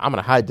 I'm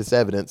gonna hide this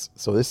evidence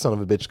so this son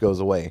of a bitch goes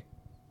away.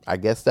 I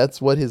guess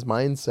that's what his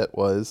mindset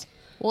was.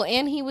 Well,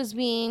 and he was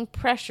being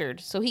pressured,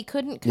 so he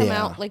couldn't come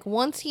out. Like,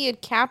 once he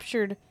had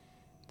captured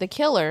the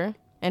killer,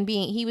 and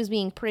he was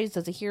being praised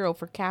as a hero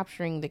for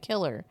capturing the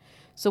killer.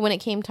 So when it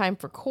came time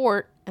for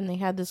court, and they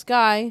had this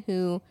guy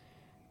who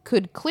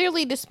could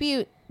clearly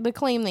dispute the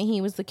claim that he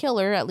was the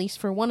killer, at least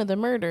for one of the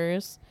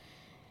murders,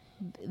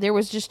 there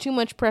was just too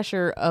much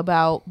pressure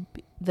about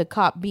the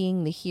cop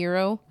being the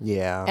hero.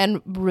 Yeah.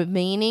 And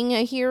remaining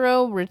a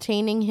hero,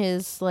 retaining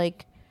his,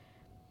 like,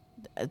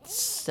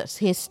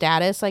 his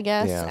status, I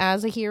guess,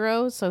 as a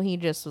hero. So he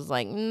just was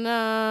like,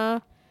 nah,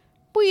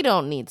 we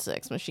don't need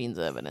Sex Machine's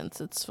evidence.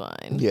 It's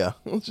fine. Yeah,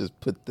 let's just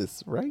put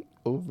this right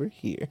over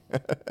here.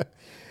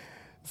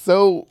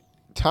 So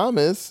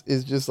Thomas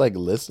is just like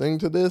listening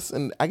to this,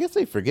 and I guess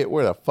they forget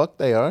where the fuck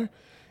they are.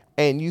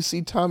 And you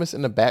see Thomas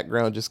in the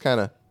background just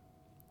kind of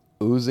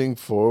oozing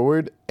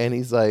forward, and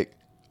he's like,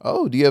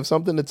 oh, do you have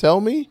something to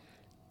tell me?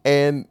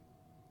 And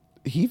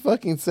he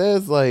fucking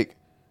says like,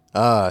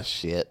 ah,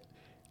 shit.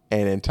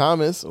 And then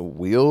Thomas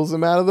wheels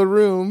him out of the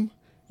room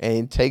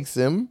and takes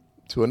him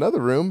to another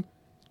room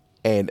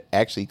and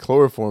actually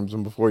chloroforms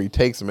him before he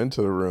takes him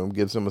into the room,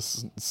 gives him a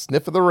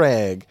sniff of the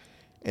rag,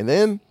 and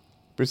then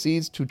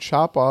proceeds to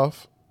chop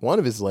off one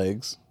of his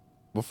legs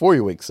before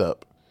he wakes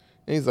up.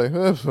 And he's like,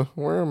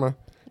 where am I?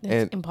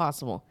 It's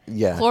impossible.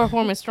 Yeah.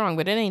 Chloroform is strong,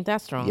 but it ain't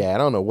that strong. Yeah, I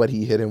don't know what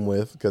he hit him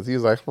with, because he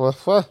was like,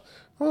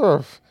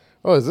 oh,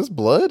 is this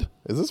blood?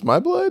 Is this my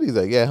blood? He's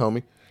like, yeah,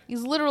 homie.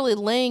 He's literally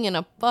laying in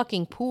a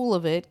fucking pool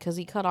of it because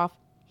he cut off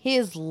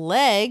his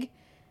leg.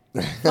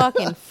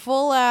 Fucking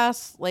full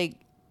ass, like,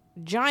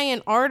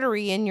 giant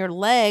artery in your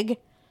leg.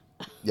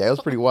 Yeah, it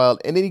was pretty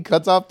wild. And then he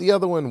cuts off the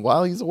other one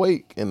while he's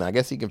awake. And I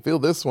guess he can feel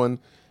this one.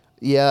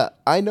 Yeah,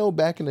 I know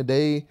back in the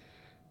day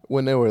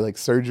when there were like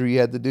surgery you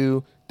had to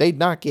do, they'd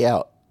knock you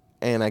out.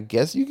 And I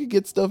guess you could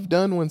get stuff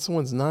done when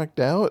someone's knocked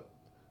out,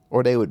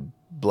 or they would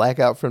black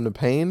out from the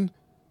pain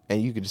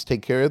and you could just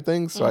take care of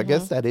things. So I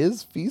guess that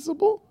is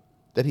feasible,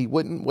 that he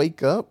wouldn't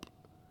wake up.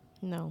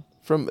 No.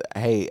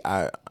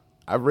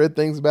 I've read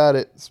things about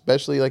it,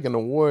 especially like in the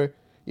war.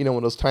 You know,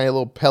 when those tiny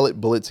little pellet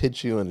bullets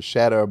hit you and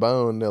shatter a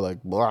bone, they're like,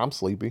 well, I'm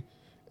sleepy.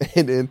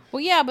 And then,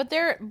 well, yeah, but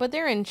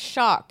they're in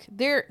shock.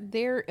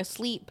 They're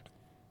asleep.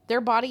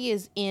 Their body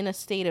is in a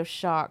state of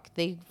shock.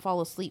 They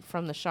fall asleep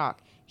from the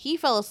shock. He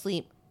fell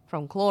asleep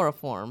from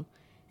chloroform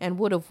and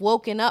would have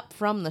woken up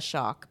from the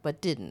shock,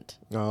 but didn't.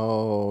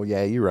 Oh,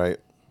 yeah, you're right.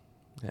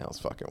 That was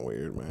fucking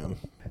weird, man.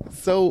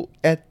 So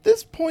at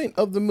this point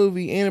of the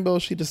movie, Annabelle,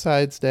 she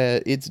decides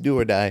that it's do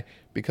or die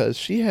because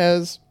she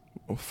has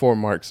 4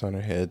 marks on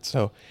her head.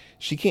 So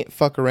she can't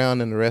fuck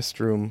around in the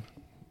restroom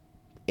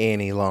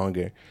any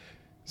longer.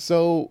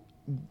 So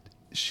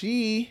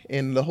she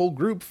and the whole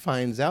group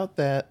finds out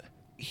that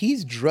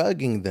he's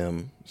drugging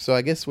them. So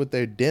I guess with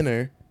their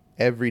dinner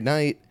every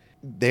night,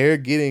 they're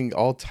getting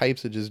all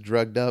types of just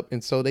drugged up.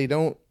 And so they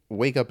don't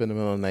wake up in the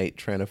middle of the night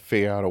trying to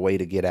figure out a way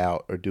to get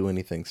out or do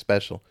anything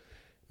special.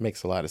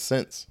 Makes a lot of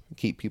sense.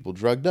 Keep people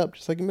drugged up,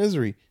 just like in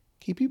Misery.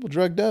 Keep people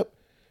drugged up,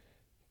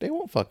 they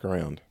won't fuck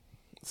around.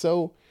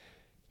 So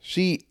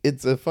it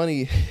was a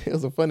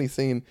funny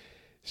scene.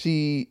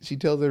 She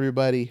tells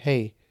everybody,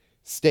 hey,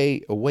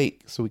 stay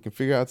awake so we can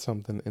figure out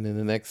something. And in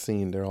the next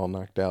scene, they're all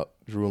knocked out,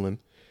 drooling.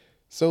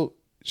 So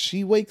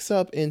she wakes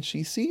up and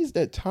she sees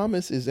that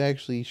Thomas is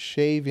actually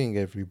shaving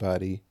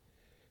everybody.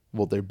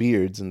 Well, their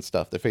beards and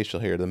stuff, their facial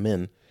hair, the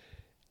men.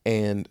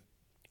 And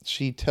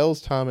she tells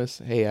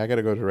Thomas, hey, I got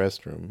to go to the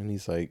restroom. And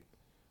he's like,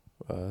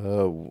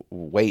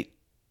 wait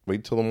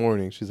till the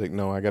morning. She's like,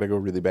 no, I got to go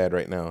really bad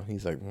right now.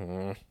 He's like,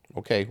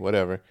 okay,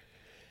 whatever.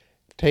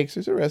 Takes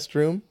her to the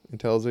restroom and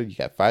tells her, you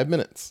got 5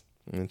 minutes.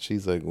 And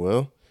she's like,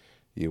 well,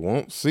 you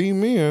won't see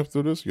me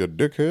after this, you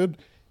dickhead.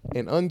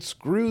 And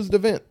unscrews the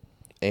vent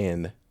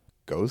and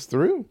goes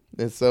through.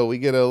 And so we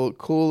get a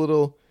cool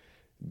little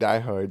Die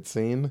Hard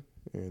scene.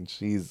 And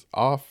she's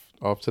off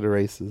to the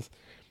races.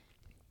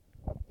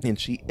 And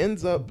she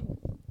ends up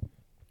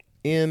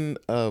in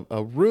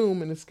a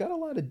room, and it's got a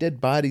lot of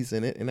dead bodies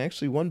in it, and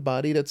actually one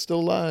body that's still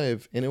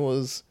alive. And it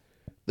was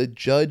the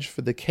judge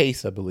for the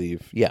case, I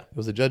believe. Yeah, it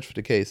was the judge for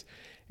the case.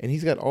 And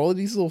he's got all of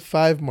these little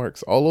 5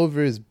 marks all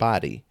over his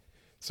body.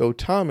 So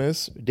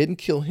Thomas didn't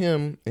kill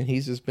him, and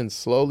he's just been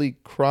slowly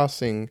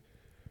crossing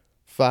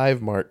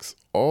 5 marks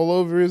all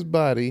over his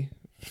body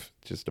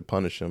just to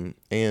punish him.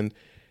 And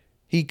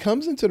he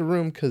comes into the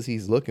room because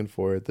he's looking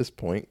for her at this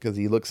point, because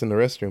he looks in the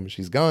restroom and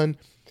she's gone.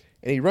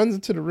 And he runs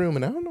into the room,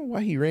 and I don't know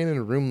why he ran in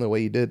the room the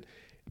way he did,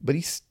 but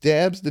he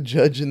stabs the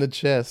judge in the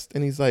chest.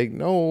 And he's like,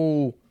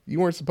 no,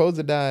 you weren't supposed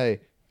to die.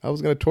 I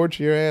was going to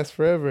torture your ass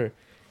forever.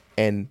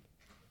 And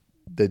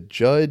the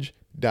judge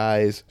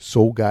dies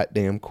so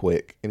goddamn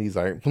quick. And he's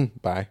like,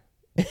 bye.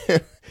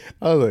 I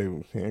was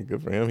like, yeah,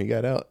 good for him. He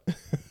got out.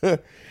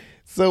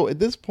 So at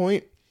this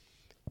point,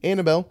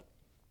 Annabelle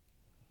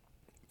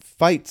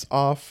fights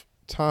off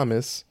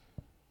Thomas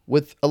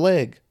with a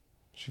leg.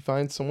 She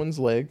finds someone's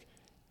leg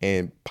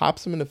and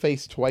pops him in the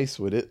face twice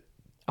with it.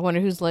 I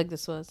wonder whose leg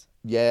this was.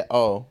 Yeah.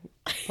 Oh,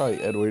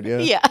 probably Edward. Yeah.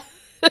 Yeah.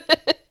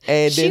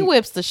 And She then,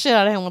 whips the shit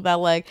out of him with that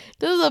leg.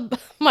 This is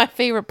my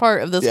favorite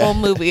part of this Yeah. whole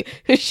movie.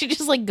 She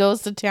just like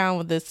goes to town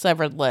with this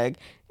severed leg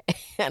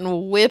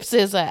and whips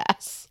his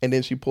ass. and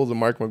then she pulls a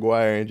Mark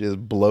McGuire and just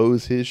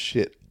blows his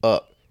shit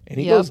up. And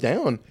he Yep. goes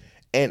down.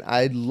 And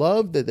I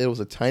love that there was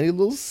a tiny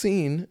little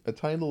scene, a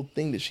tiny little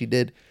thing that she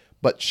did,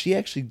 but she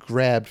actually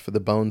grabbed for the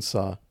bone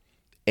saw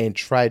and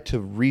tried to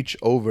reach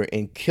over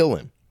and kill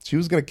him. She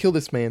was going to kill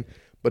this man,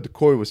 but the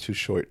cord was too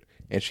short.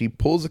 And she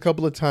pulls a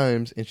couple of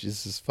times and she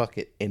just says, fuck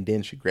it. And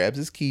then she grabs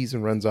his keys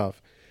and runs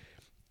off.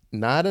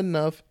 Not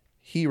enough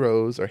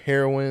heroes or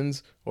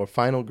heroines or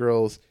final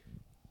girls,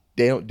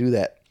 they don't do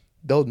that.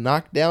 They'll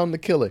knock down the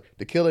killer.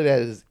 The killer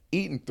that has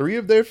eaten 3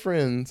 of their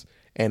friends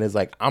and is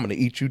like, I'm going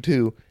to eat you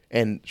too.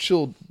 And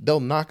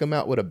they'll knock him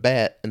out with a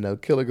bat and the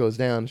killer goes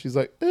down. She's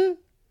like,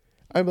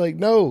 I'm like,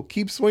 no,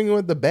 keep swinging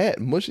with the bat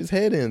and mush his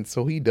head in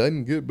so he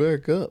doesn't get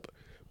back up.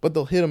 But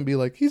they'll hit him and be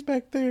like, he's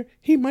back there.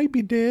 He might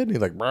be dead. And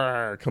he's like,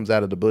 brrr, comes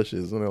out of the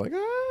bushes. And they're like,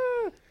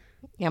 ah.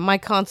 Yeah, my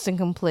constant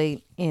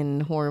complaint in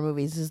horror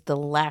movies is the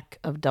lack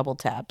of double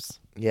taps.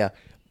 Yeah.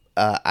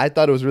 I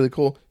thought it was really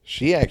cool.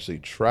 She actually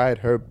tried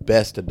her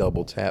best to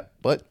double tap,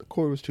 but the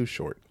cord was too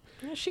short.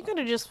 Yeah, she could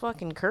have just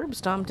fucking curb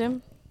stomped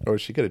him. Or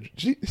she could have,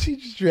 she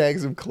just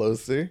drags him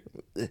closer.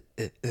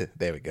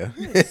 There we go.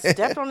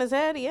 Stepped on his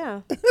head,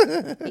 yeah.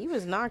 He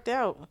was knocked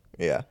out.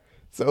 Yeah.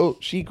 So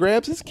she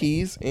grabs his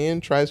keys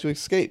and tries to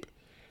escape.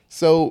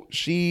 So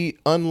she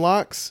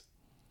unlocks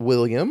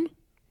William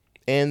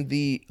and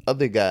the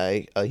other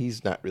guy.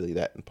 He's not really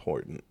that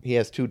important. He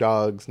has 2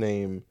 dogs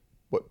named,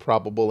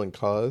 Probable and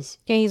Cause?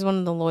 Yeah, he's one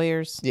of the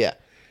lawyers. Yeah.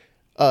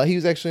 He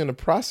was actually in a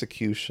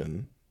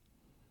prosecution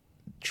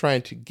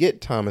trying to get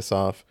Thomas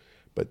off,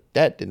 but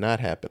that did not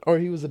happen. Or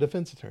he was a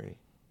defense attorney.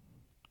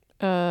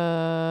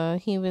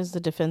 He was the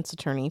defense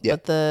attorney, Yeah.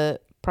 but the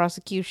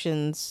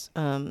prosecution's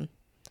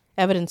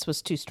evidence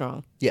was too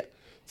strong. Yeah.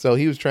 So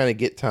he was trying to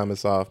get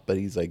Thomas off, but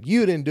he's like,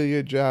 you didn't do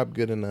your job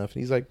good enough.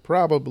 And he's like,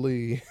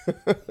 probably.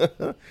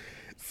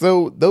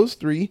 So those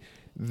 3,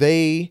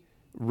 they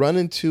run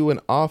into an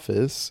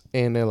office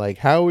and they're like,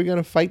 how are we going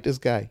to fight this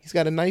guy? He's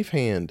got a knife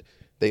hand.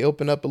 They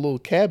open up a little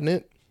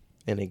cabinet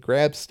and they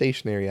grab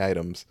stationary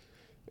items.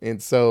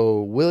 And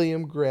so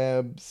William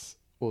grabs,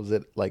 what was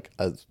it, like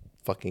a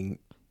fucking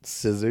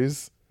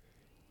scissors.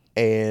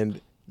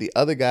 And the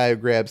other guy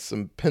grabs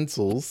some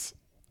pencils.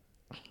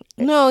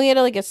 No, he had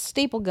like a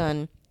staple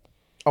gun.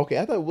 Okay,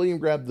 I thought William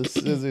grabbed the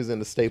scissors and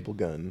the staple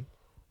gun.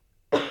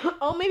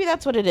 Oh, maybe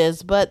that's what it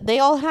is. But they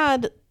all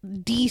had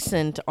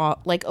decent,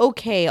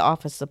 okay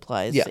office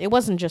supplies. Yeah. It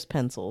wasn't just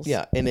pencils.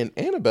 Yeah, and then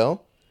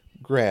Annabelle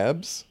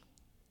grabs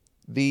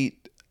the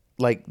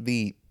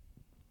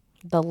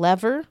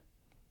lever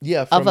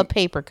yeah of a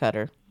paper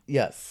cutter.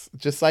 yes,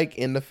 just like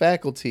in The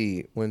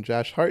Faculty when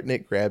Josh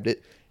Hartnett grabbed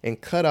it and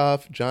cut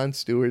off Jon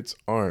Stewart's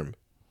arm.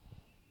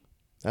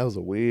 That was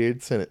a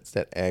weird sentence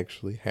that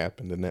actually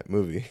happened in that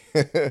movie.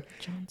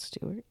 Jon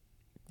Stewart?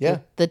 Yeah,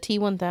 The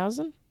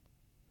T-1000?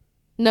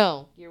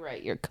 No, you're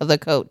right. You're the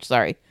coach.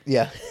 Sorry.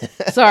 yeah.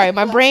 Sorry,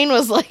 my brain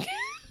was like...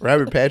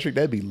 Robert Patrick,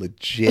 that'd be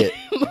legit.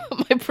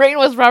 my brain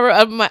was Robert...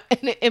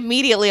 and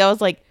immediately I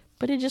was like,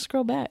 but it just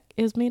grow back.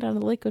 It was made out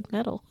of liquid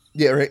metal.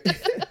 Yeah, right.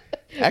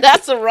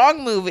 That's the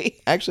wrong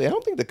movie. Actually, I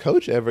don't think the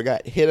coach ever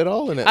got hit at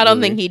all in that I don't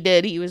movie. think he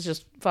did. He was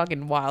just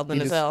fucking wild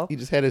as hell. He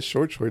just had his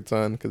shorts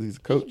on because he's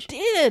a coach.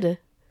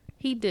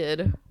 He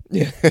did.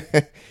 Yeah.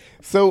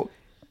 So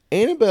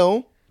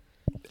Annabelle,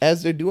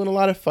 as they're doing a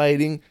lot of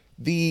fighting,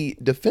 the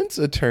defense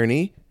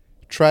attorney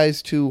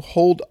tries to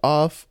hold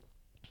off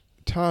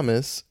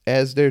Thomas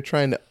as they're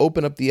trying to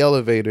open up the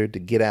elevator to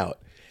get out.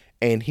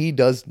 And he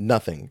does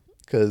nothing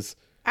because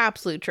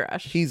Absolute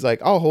trash. he's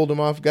like, I'll hold him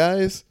off,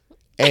 guys.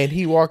 And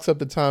he walks up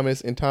to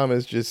Thomas and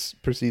Thomas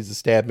just proceeds to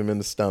stab him in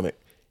the stomach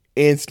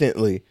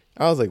instantly.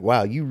 I was like,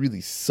 wow, you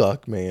really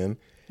suck, man.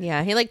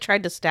 Yeah, he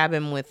tried to stab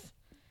him with,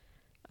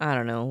 I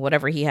don't know,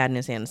 whatever he had in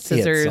his hand. He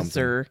had Scissors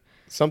something. or...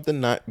 Something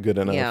not good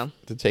enough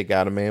to take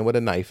out a man with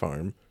a knife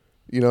arm.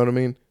 You know what I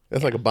mean?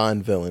 That's like a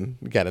Bond villain.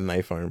 Got a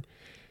knife arm.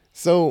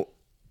 So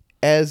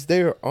as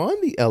they're on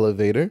the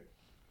elevator,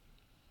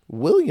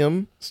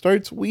 William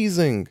starts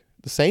wheezing.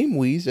 The same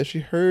wheeze that she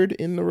heard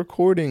in the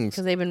recordings.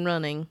 Because they've been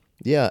running.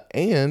 Yeah,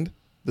 and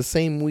the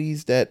same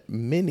wheeze that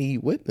many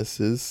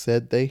witnesses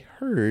said they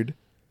heard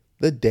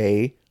the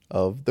day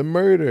of the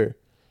murder.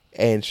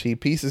 And she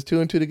pieces 2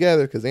 and 2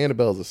 together because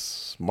Annabelle's a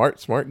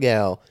smart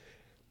gal.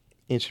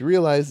 And she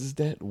realizes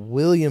that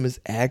William is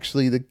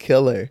actually the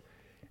killer.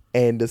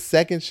 And the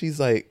second she's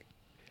like,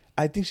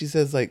 I think she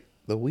says like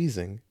the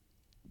wheezing.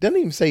 Doesn't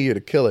even say you're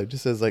the killer.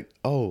 Just says like,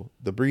 oh,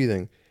 the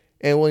breathing.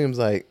 And William's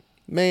like,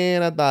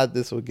 man, I thought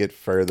this would get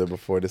further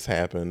before this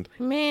happened.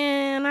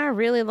 Man, I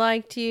really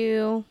liked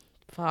you.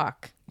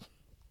 Fuck.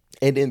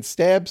 And then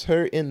stabs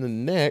her in the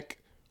neck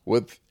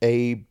with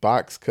a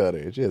box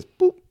cutter. Just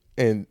boop.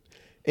 And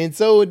And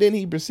so then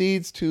he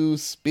proceeds to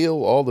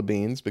spill all the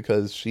beans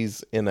because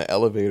she's in an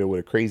elevator with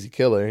a crazy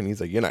killer. And he's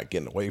like, you're not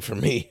getting away from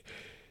me.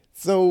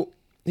 So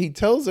he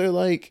tells her,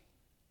 like,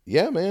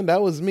 yeah, man,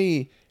 that was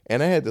me.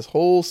 And I had this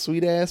whole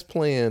sweet ass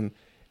plan.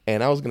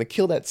 And I was going to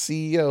kill that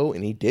CEO.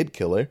 And he did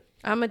kill her.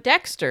 I'm a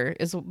Dexter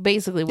is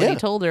basically what Yeah. he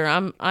told her.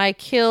 I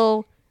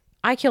kill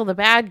the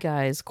bad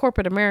guys.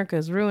 Corporate America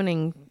is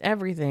ruining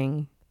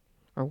everything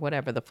or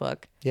whatever the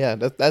fuck. Yeah,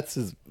 that's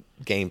his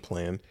game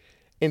plan.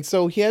 And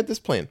so he had this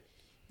plan.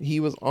 He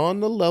was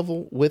on the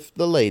level with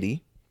the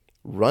lady,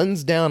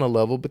 runs down a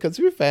level because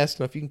if you're fast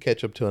enough, you can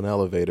catch up to an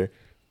elevator,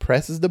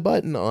 presses the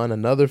button on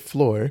another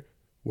floor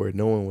where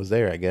no one was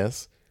there, I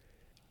guess.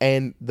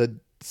 And the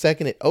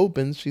second it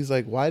opens, she's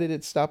like, why did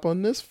it stop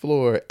on this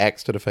floor?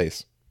 Axe to the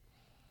face.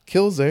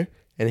 Kills her,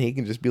 and he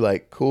can just be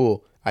like,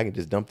 cool, I can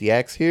just dump the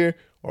axe here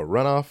or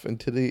run off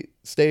into the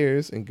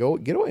stairs and go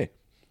get away.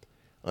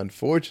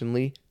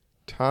 Unfortunately,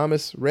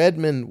 Thomas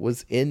Redman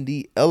was in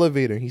the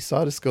elevator. He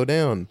saw this go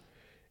down.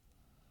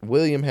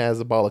 William has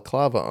a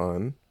balaclava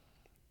on.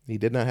 He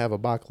did not have a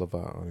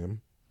baklava on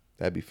him.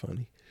 That'd be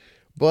funny.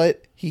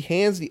 But he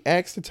hands the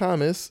axe to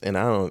Thomas, and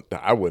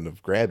I wouldn't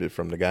have grabbed it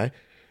from the guy.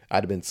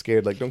 I'd have been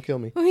scared, like, don't kill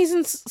me. Well, he's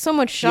in so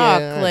much shock.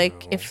 Yeah, I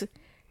Like know.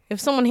 if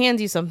someone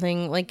hands you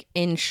something like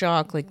in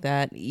shock like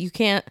that, you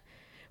can't.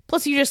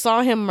 Plus, you just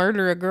saw him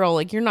murder a girl.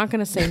 Like, you're not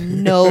gonna say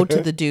no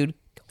to the dude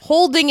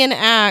holding an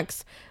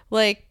axe.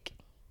 Like,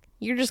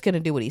 you're just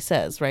gonna do what he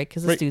says, right?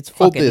 Because this Right, dude's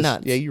hold fucking this.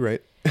 nuts. Yeah, you're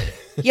right.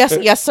 Yes,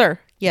 sir.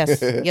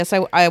 Yes,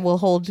 I will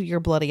hold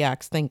your bloody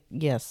axe.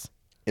 Yes.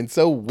 And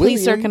so William,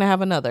 Please, sir, can I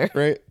have another?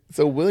 right?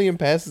 So William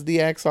passes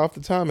the axe off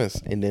to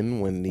Thomas, and then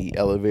when the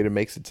elevator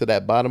makes it to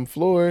that bottom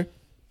floor,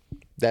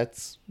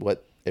 that's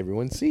what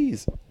everyone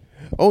sees.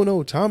 Oh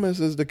no, Thomas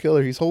is the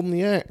killer. He's holding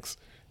the axe,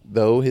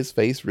 though his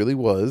face really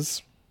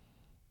was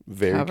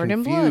very Covered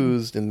in blood.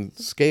 confused and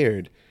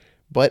scared.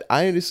 But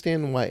I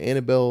understand why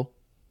Annabelle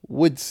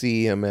would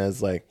see him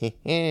as like,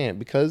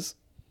 because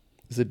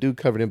there's a dude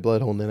covered in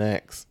blood holding an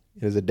axe.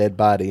 There's a dead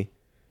body.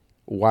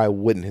 Why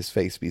wouldn't his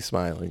face be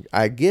smiling?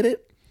 I get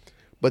it.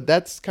 But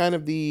that's kind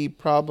of the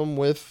problem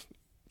with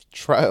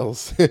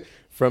trials.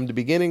 From the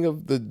beginning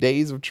of the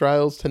days of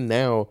trials to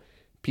now,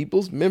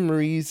 people's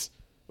memories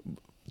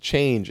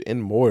change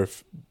and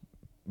morph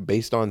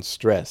based on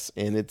stress.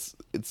 And it's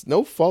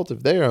no fault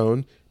of their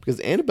own because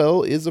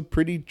Annabelle is a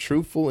pretty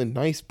truthful and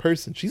nice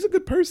person. She's a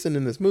good person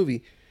in this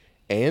movie.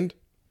 And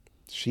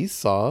she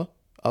saw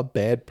a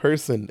bad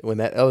person when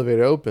that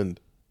elevator opened.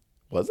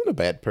 Wasn't a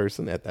bad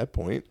person at that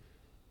point.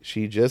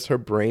 Her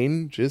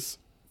brain just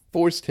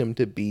forced him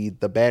to be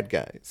the bad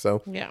guy.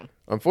 So, Yeah.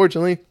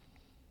 unfortunately,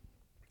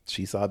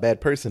 she saw a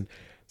bad person.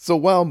 So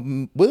while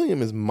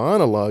William is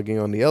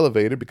monologuing on the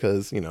elevator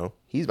because,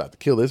 he's about to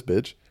kill this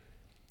bitch,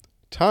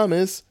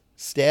 Thomas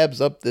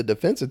stabs up the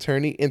defense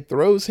attorney and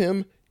throws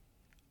him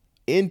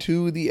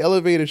into the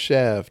elevator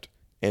shaft.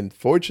 And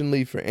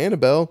fortunately for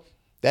Annabelle,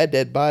 that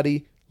dead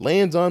body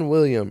lands on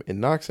William and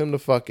knocks him the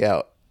fuck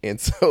out. And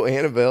so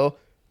Annabelle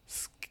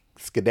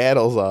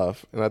skedaddles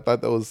off. And I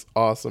thought that was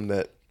awesome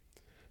that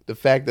the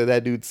fact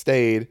that dude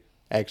stayed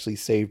actually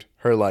saved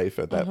her life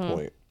at that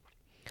point.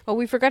 Oh,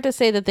 we forgot to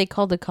say that they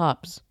called the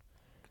cops.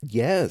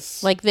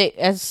 Yes. Like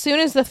as soon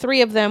as the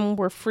three of them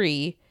were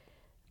free,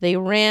 they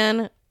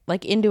ran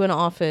like into an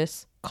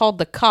office, called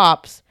the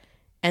cops,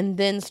 and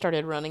then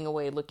started running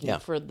away looking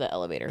for the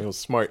elevator. It was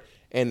smart.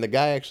 And the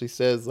guy actually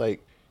says,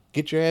 like,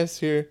 get your ass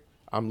here.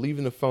 I'm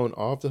leaving the phone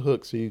off the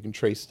hook so you can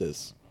trace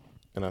this.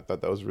 And I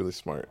thought that was really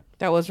smart.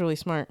 That was really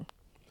smart.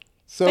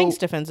 So, Thanks,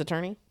 defense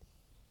attorney.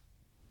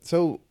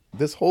 So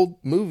this whole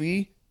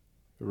movie,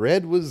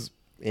 Red was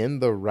in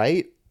the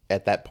right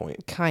at that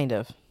point. Kind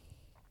of.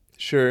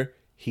 Sure,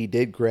 he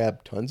did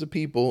grab tons of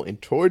people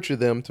and torture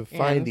them to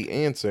find And- the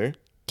answer.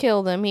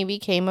 Kill them. He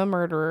became a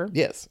murderer.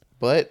 Yes.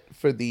 But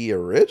for the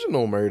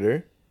original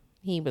murder,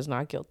 He was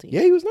not guilty.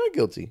 yeah, he was not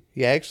guilty.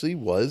 He actually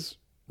was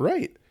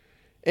right.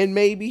 And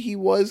maybe he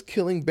was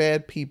killing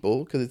bad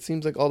people because it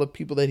seems like all the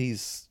people that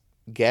he's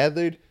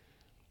gathered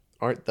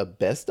aren't the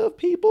best of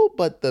people,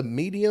 but the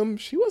medium,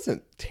 she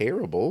wasn't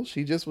terrible.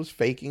 She just was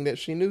faking that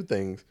she knew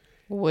things.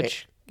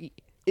 Which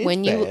It's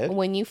when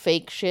bad. you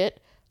fake shit,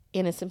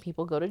 innocent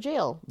people go to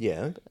jail.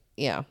 Yeah.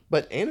 Yeah.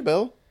 But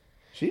Annabelle,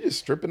 she just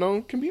stripping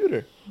on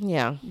computer.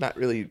 Yeah. Not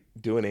really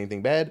doing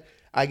anything bad.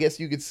 I guess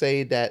you could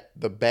say that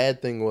the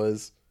bad thing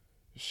was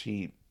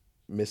she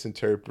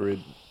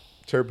misinterpreted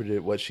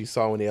what she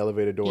saw when the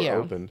elevator door Yeah.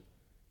 opened,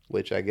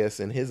 which I guess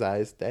in his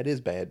eyes that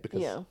is bad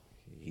because Yeah.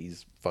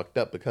 he's fucked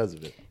up because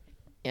of it.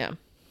 Yeah.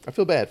 I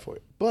feel bad for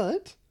it,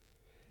 but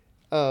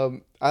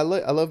I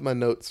love my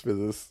notes for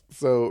this.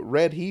 So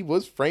Red, he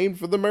was framed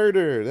for the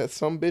murder. That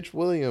some bitch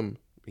William,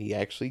 he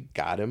actually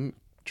got him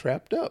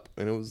trapped up,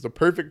 and it was the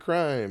perfect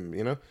crime,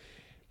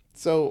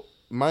 So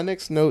my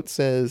next note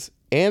says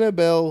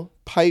Annabelle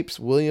pipes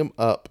William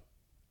up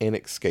and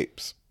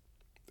escapes.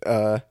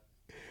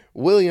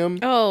 William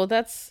Oh,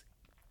 that's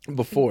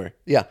before.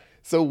 Yeah.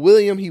 So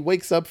William, he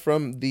wakes up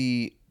from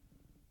the,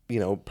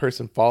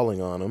 person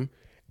falling on him.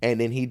 And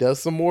then he does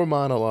some more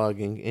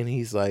monologuing. And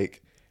he's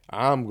like,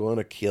 I'm going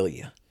to kill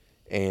you.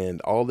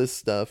 And all this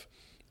stuff.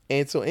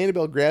 And so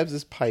Annabelle grabs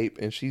this pipe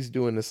and she's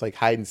doing this like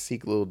hide and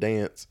seek little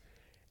dance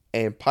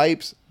and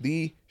pipes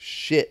the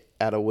shit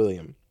out of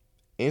William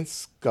and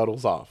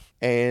scuttles off.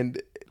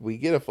 And we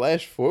get a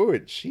flash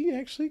forward. She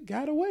actually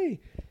got away.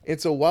 And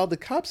so while the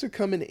cops are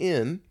coming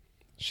in,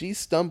 she's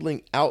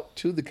stumbling out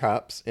to the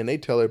cops and they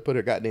tell her to put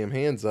her goddamn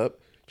hands up.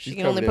 She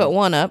can only put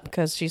one up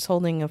because she's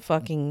holding a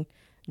fucking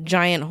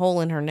giant hole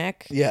in her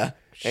neck. Yeah.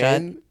 Shut.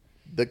 And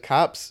the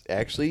cops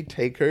actually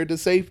take her to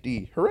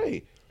safety.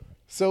 Hooray.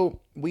 So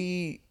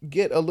we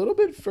get a little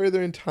bit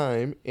further in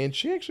time and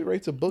she actually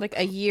writes a book. Like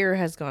a year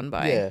has gone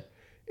by. Yeah.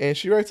 And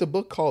she writes a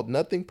book called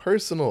Nothing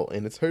Personal.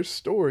 And it's her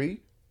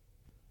story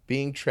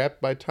being trapped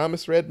by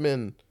Thomas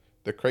Redman,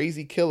 the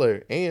crazy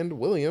killer, and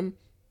William,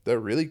 the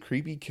really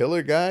creepy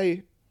killer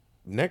guy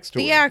next to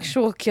her. The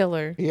actual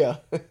killer. Yeah.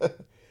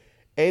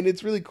 And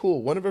it's really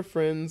cool. One of her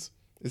friends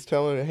is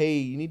telling her, hey,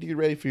 you need to get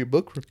ready for your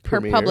book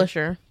premiere. Her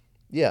publisher.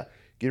 Yeah.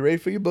 Get ready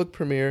for your book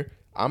premiere.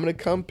 I'm going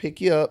to come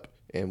pick you up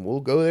and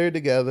we'll go there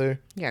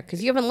together. Yeah,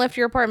 because you haven't left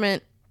your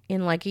apartment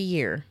in like a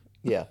year.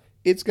 Yeah.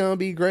 It's going to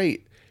be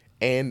great.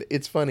 And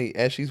it's funny.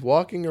 As she's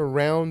walking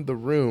around the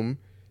room,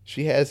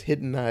 she has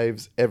hidden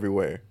knives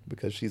everywhere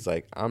because she's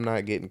like, I'm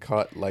not getting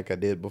caught like I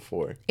did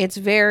before. It's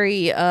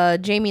very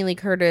Jamie Lee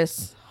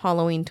Curtis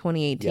Halloween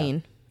 2018.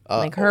 Yeah.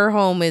 Like her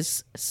home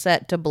is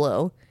set to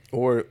blow.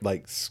 Or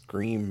like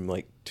Scream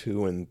like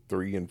 2 and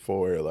 3 and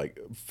 4, like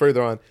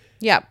further on.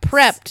 Yeah,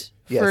 prepped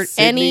Yeah, for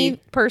Sydney- any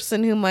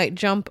person who might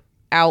jump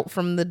out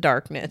from the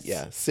darkness.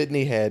 Yeah,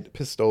 Sydney had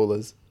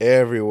pistolas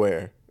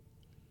everywhere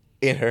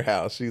in her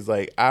house. She's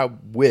like, I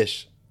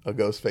wish a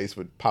ghost face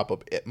would pop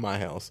up at my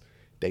house.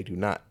 They do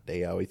not.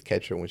 They always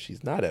catch her when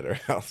she's not at her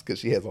house because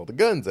she has all the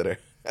guns at her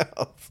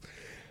house.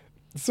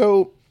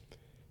 So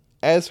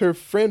as her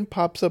friend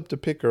pops up to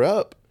pick her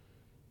up,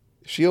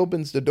 she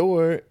opens the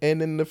door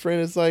and then the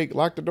friend is like,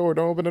 lock the door,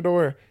 don't open the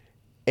door.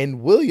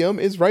 And William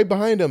is right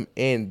behind him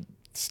and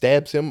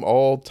stabs him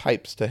all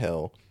types to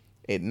hell.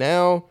 And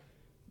now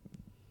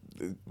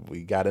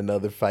we got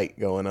another fight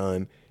going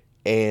on.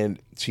 And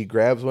she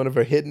grabs one of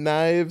her hidden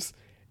knives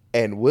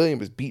and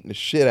William is beating the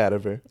shit out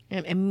of her.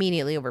 And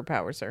immediately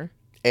overpowers her.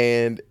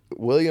 And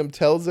William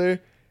tells her,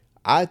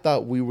 I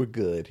thought we were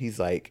good. He's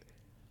like,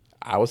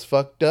 I was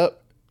fucked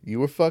up. You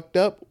were fucked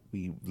up.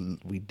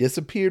 We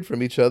disappeared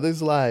from each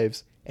other's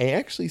lives. And he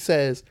actually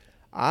says,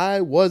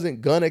 I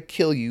wasn't going to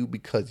kill you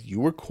because you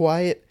were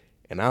quiet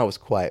and I was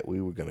quiet.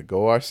 We were going to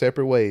go our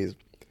separate ways.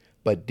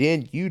 But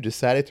then you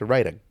decided to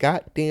write a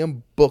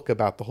goddamn book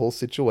about the whole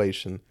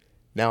situation.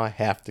 Now I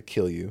have to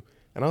kill you.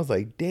 And I was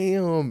like,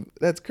 damn,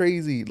 that's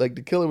crazy. Like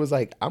the killer was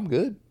like, I'm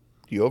good.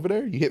 You over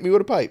there? You hit me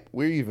with a pipe.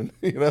 We're even,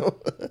 you know?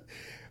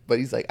 But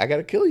he's like, I got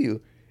to kill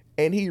you.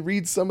 And he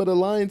reads some of the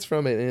lines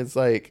from it. And it's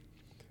like,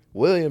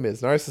 William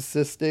is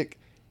narcissistic,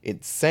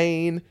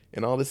 insane,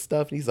 and all this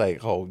stuff. And he's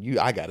like, oh,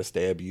 I got to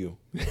stab you.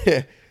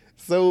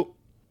 So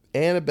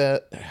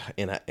Annabeth,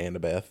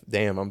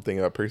 damn, I'm thinking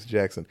about Percy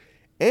Jackson.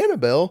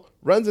 Annabelle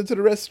runs into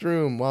the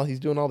restroom while he's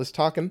doing all this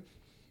talking.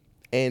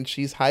 And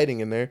she's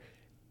hiding in there.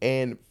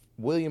 And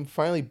William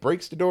finally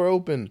breaks the door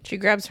open. She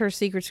grabs her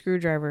secret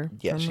screwdriver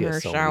Yeah, from she her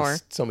has shower.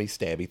 so many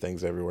stabby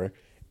things everywhere.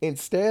 And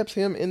stabs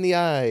him in the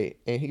eye.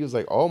 And he was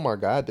like, oh my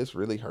God, this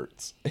really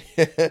hurts.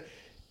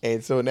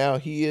 And so now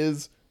he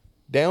is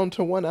down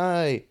to one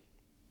eye.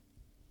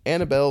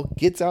 Annabelle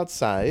gets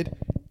outside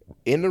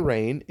in the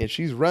rain and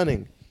she's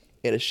running.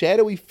 And a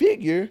shadowy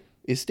figure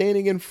is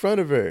standing in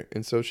front of her.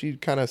 And so she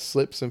kind of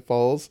slips and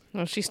falls.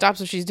 Well, she stops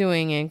what she's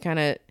doing and kind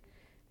of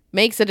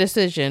makes a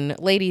decision.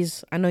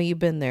 Ladies, I know you've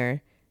been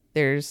there.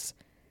 There's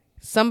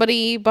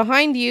somebody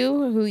behind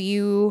you who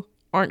you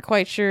aren't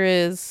quite sure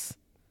is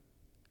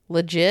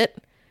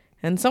legit,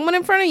 and someone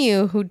in front of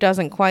you who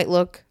doesn't quite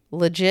look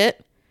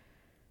legit.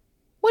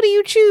 What do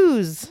you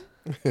choose?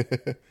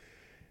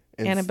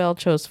 Annabelle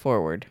chose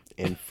Forward.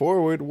 And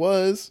Forward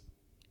was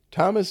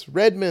Thomas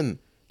Redman.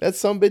 That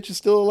sumbitch is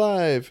still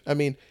alive. I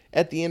mean,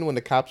 at the end when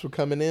the cops were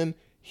coming in,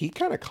 he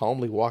kind of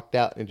calmly walked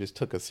out and just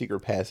took a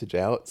secret passage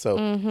out.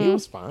 So he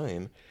was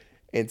fine.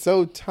 And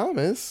so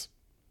Thomas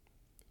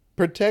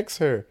protects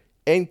her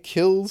and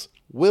kills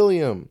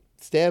William,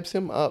 stabs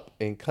him up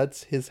and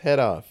cuts his head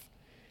off.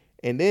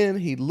 And then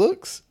he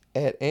looks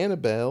at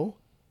Annabelle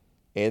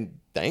and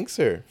thanks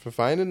her for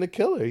finding the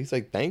killer. He's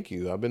like, thank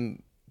you. I've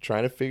been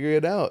trying to figure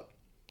it out.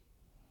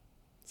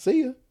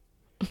 See ya.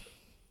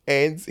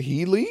 And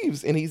he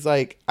leaves and he's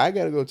like, I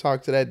got to go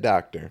talk to that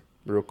doctor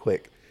real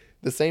quick.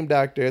 The same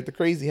doctor at the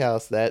crazy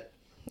house that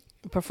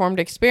Performed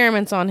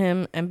experiments on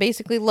him and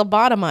basically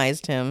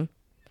lobotomized him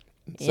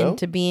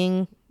into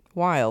being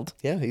wild.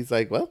 Yeah, he's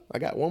like, well, I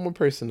got one more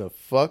person to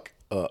fuck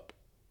up.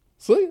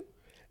 See ya.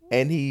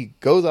 And he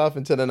goes off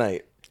into the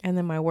night. And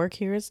then my work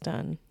here is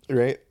done.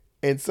 Right?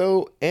 And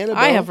so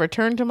Annabelle... I have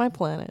returned to my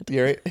planet.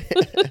 You're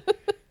right.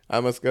 I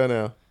must go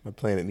now. My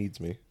planet needs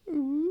me.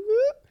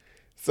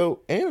 So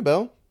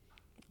Annabelle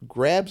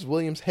grabs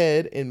William's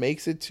head and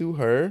makes it to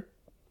her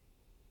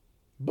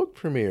book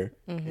premiere.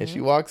 And she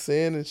walks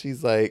in and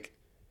she's like,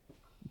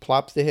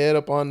 plops the head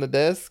up on the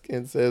desk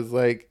and says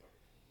like,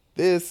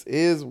 "This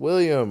is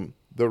William,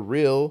 the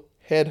real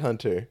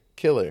headhunter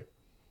killer."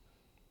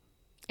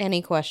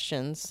 Any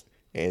questions?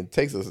 And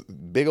takes a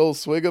big old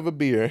swig of a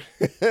beer.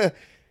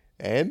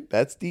 And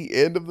that's the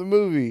end of the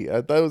movie.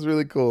 I thought it was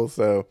really cool.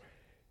 So,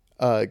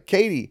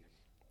 Katie,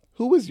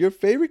 who was your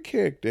favorite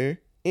character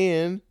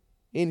in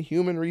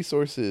Human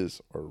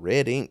Resources or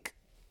Red Ink?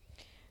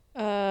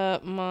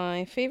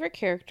 My favorite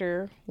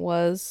character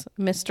was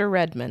Mr.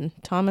 Redman,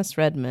 Thomas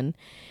Redman.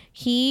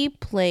 He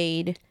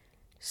played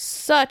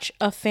such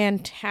a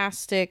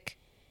fantastic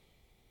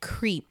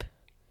creep.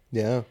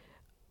 Yeah.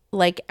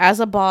 Like, as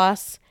a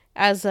boss,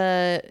 as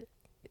a,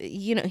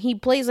 he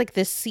plays like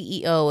this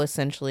CEO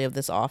essentially of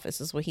this office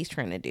is what he's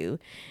trying to do.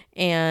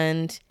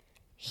 And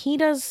he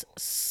does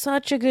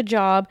such a good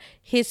job.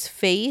 His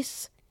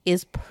face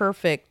is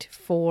perfect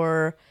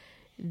for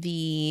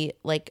the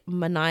like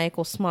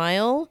maniacal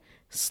smile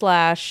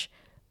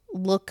 /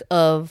 look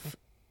of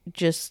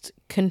just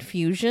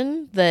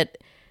confusion that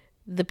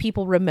the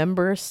people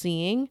remember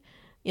seeing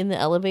in the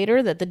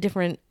elevator, that the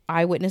different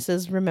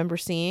eyewitnesses remember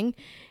seeing.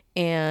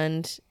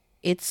 And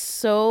it's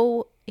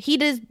so, he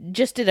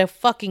did a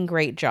fucking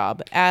great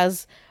job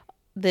as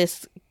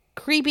this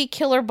creepy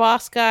killer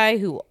boss guy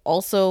who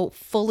also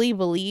fully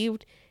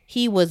believed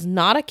he was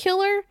not a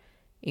killer,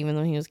 even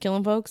though he was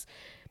killing folks,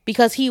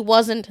 because he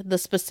wasn't the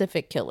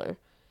specific killer.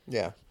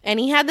 Yeah. And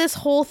he had this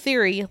whole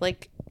theory,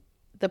 like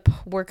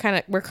we're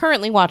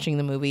currently watching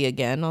the movie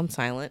again on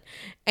silent,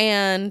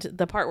 and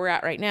the part we're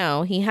at right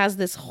now, he has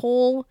this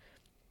whole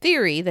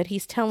theory that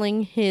he's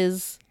telling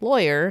his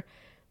lawyer,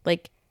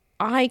 like,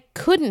 I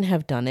couldn't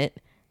have done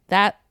it.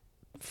 That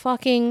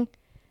fucking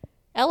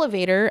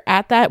elevator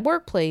at that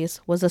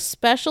workplace was a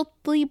special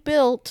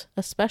build,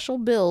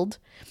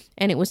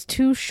 and it was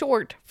too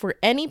short for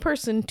any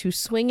person to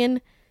swing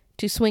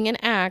an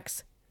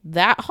axe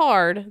that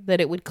hard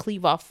that it would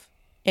cleave off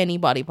any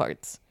body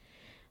parts.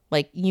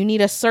 Like, you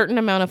need a certain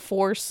amount of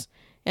force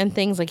and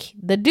things. Like,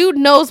 the dude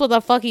knows what the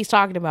fuck he's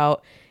talking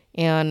about,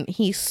 and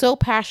he's so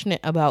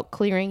passionate about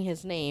clearing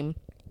his name,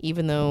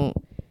 even though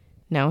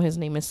now his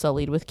name is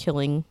sullied with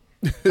killing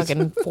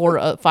fucking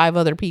 5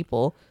 other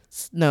people.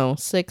 No,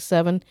 6,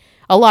 7,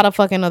 a lot of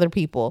fucking other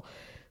people.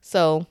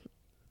 So,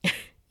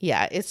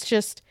 yeah,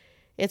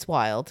 it's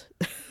wild.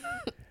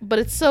 But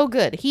it's so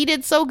good. He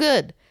did so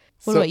good.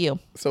 What about you?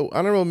 So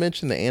honorable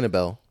mention to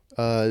Annabelle.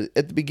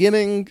 At the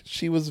beginning,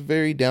 she was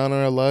very down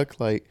on her luck.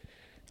 Like,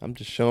 I'm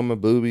just showing my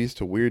boobies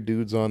to weird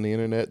dudes on the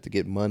internet to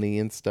get money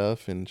and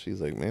stuff. And she's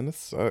like, man, this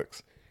sucks.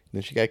 And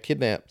then she got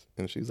kidnapped.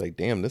 And she's like,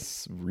 damn,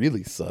 this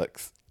really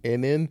sucks.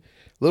 And then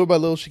little by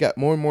little, she got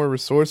more and more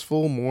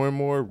resourceful, more and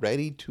more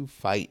ready to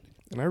fight.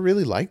 And I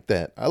really like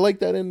that. I like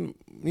that in,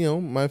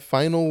 my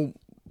final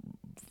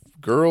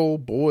girl,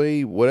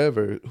 boy,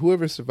 whatever,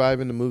 whoever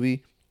survived in the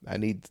movie. I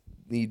need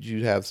you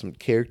to have some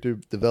character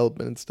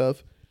development and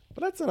stuff.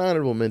 But that's an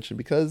honorable mention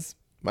because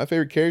my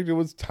favorite character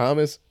was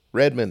Thomas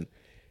Redman.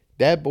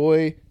 That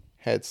boy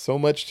had so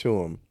much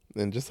to him.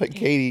 And just like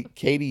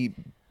Katie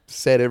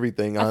said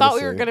everything, honestly. I thought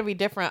we were going to be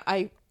different.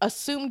 I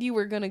assumed you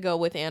were going to go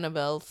with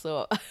Annabelle,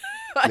 so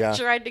I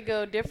tried to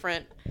go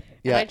different.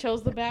 Yeah. And I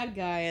chose the bad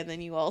guy, and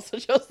then you also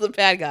chose the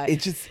bad guy.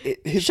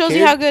 It shows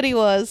you how good he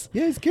was.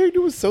 Yeah, his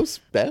character was so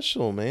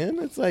special, man.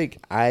 It's like,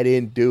 I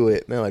didn't do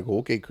it. And they're like,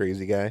 okay,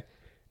 crazy guy.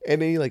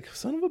 And then you're like,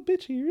 son of a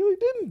bitch, he really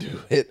didn't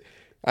do it.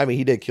 I mean,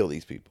 he did kill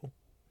these people.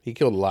 He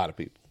killed a lot of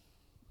people.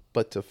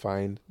 But to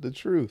find the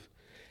truth.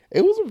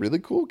 It was a really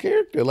cool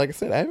character. Like I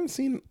said, I haven't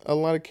seen a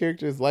lot of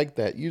characters like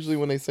that. Usually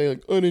when they say,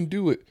 like, I didn't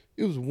do it,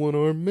 it was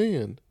one-armed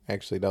man.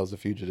 Actually, that was a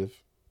fugitive.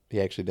 He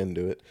actually didn't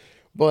do it.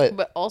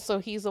 But also,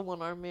 he's a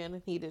one-armed man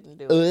and he didn't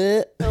do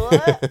it.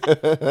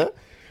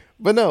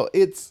 But no,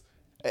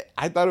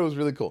 I thought it was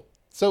really cool.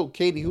 So,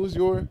 Katie, who was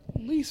your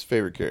least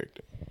favorite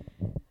character?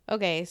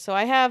 Okay, so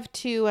I have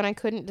 2, and I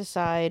couldn't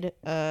decide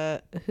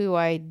who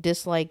I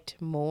disliked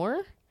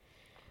more.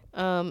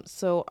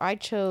 So I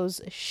chose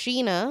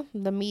Sheena,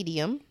 the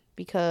medium,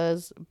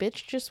 because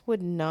bitch just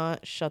would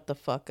not shut the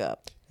fuck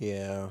up.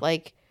 Yeah.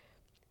 Like,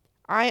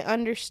 I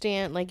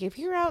understand, like, if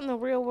you're out in the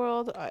real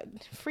world,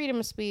 freedom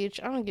of speech,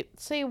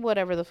 say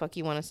whatever the fuck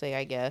you want to say,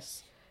 I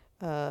guess.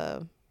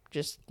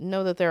 Just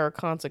know that there are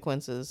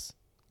consequences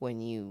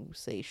when you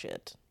say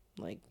shit.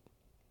 Like,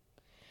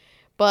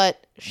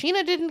 but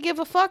Sheena didn't give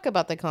a fuck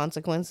about the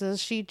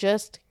consequences. She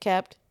just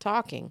kept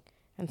talking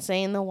and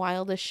saying the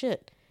wildest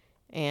shit.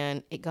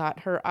 And it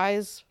got her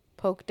eyes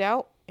poked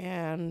out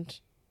and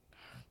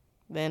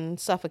then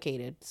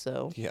suffocated.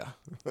 So yeah,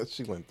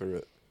 she went through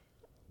it.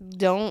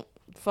 Don't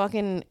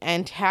fucking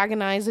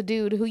antagonize a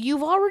dude who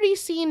you've already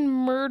seen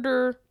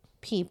murder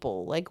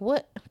people. Like,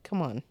 what?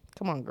 Come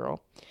on,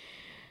 girl.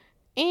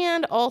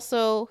 And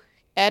also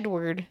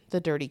Edward,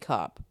 the dirty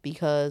cop,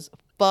 because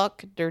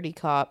fuck dirty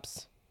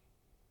cops.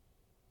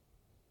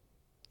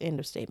 End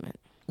of statement.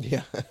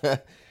 Yeah.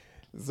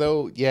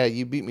 So, yeah,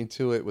 you beat me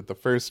to it with the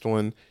first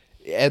one.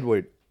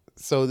 Edward.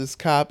 So this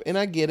cop, and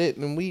I get it,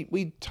 and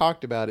we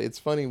talked about it. It's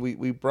funny,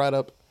 we brought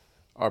up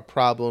our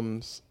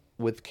problems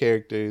with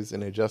characters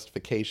and their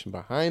justification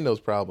behind those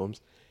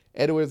problems,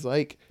 Edward's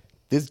like,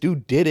 this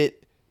dude did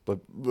it, but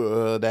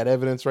that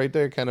evidence right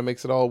there kind of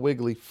makes it all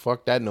wiggly.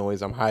 Fuck that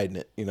noise. I'm hiding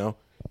it, you know?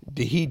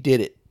 He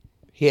did it.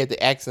 He had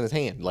the axe in his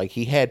hand. Like,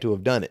 he had to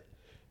have done it.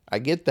 I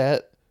get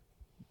that,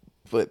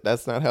 but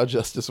that's not how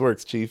justice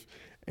works, Chief.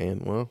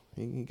 And, well,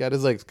 he got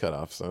his legs cut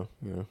off, so,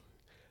 you know.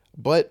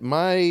 But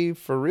my,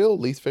 for real,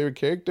 least favorite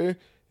character,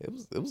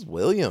 it was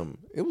William.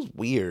 It was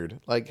weird.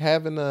 Like,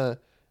 having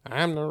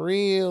I'm the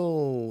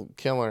real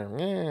killer.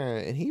 Yeah.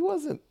 And he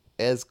wasn't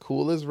as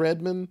cool as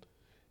Redmond.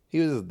 He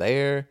was just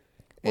there.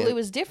 Well, it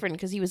was different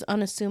because he was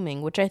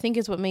unassuming, which I think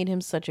is what made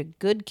him such a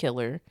good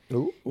killer.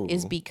 Ooh.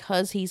 Is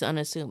because he's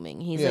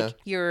unassuming. He's Yeah. like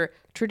your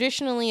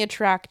traditionally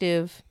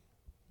attractive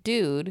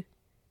dude,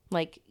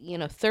 like,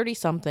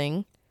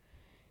 30-something.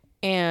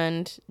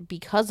 And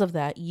because of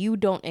that, you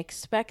don't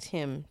expect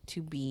him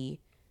to be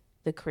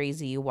the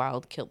crazy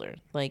wild killer.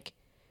 Like,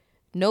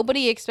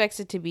 nobody expects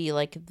it to be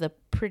like the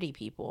pretty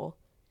people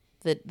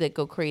that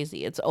go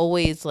crazy. It's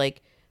always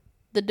like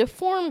the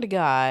deformed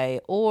guy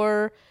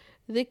or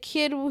the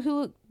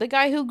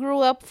guy who grew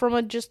up from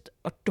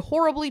a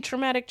horribly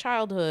traumatic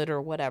childhood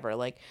or whatever.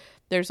 Like,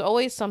 there's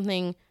always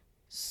something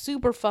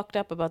super fucked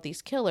up about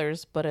these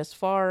killers. But as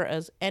far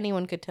as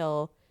anyone could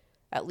tell,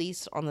 at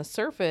least on the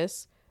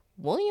surface,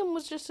 William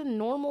was just a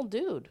normal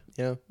dude.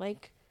 Yeah.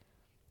 Like,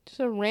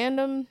 just a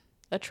random,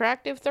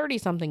 attractive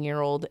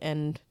 30-something-year-old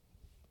and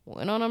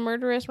went on a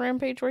murderous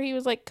rampage where he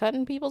was, like,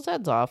 cutting people's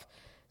heads off.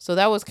 So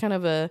that was kind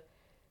of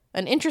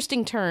an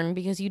interesting turn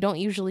because you don't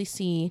usually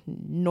see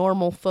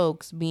normal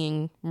folks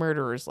being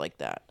murderers like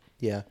that.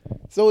 Yeah.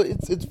 So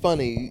it's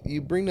funny.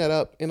 You bring that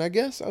up, and I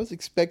guess I was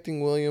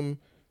expecting William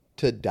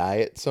to die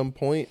at some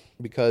point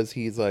because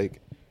he's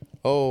like,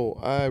 oh,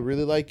 I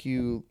really like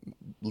you,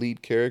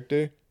 lead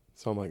character.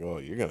 So I'm like, oh,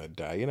 you're going to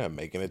die. You're not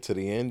making it to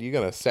the end. You're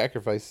going to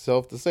sacrifice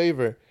yourself to save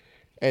her.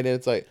 And then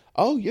it's like,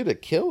 oh, you're the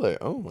killer.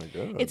 Oh, my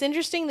God. It's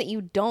interesting that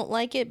you don't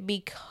like it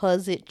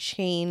because it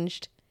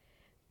changed,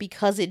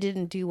 because it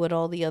didn't do what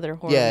all the other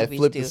horror yeah, movies it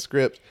flipped do. the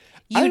script.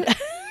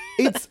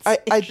 It's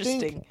I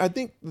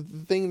think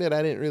the thing that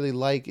I didn't really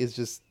like is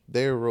just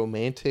their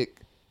romantic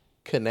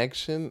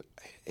connection.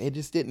 It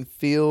just didn't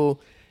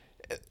feel,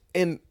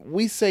 and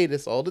we say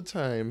this all the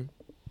time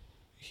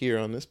here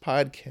on this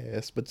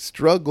podcast, but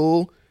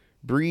struggle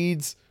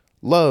breeds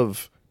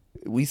love.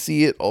 We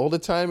see it all the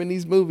time in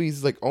these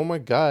movies. Like, oh my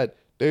God,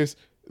 there's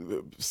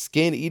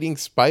skin-eating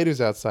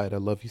spiders outside. I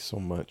love you so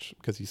much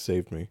because you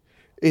saved me.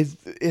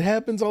 It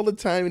happens all the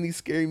time in these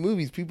scary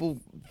movies. People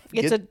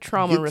It's a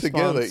trauma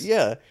response.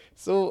 Yeah.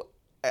 So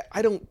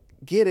I don't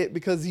get it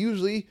because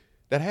usually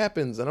that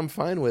happens and I'm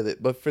fine with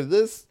it. But for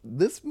this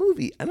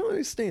movie, I don't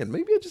understand.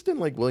 Maybe I just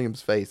didn't like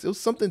William's face. It was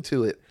something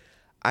to it.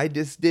 I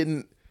guess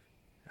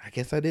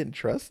I didn't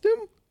trust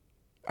him.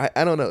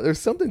 I don't know. There's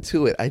something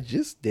to it. I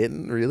just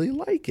didn't really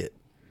like it.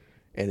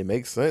 And it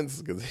makes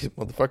sense because this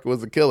motherfucker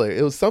was a killer.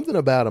 It was something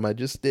about him I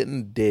just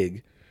didn't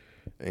dig.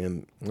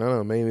 And I don't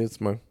know, maybe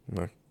it's my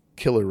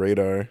killer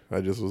radar.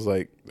 I just was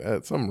like,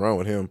 something wrong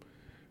with him.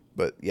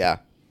 But yeah.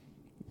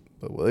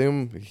 But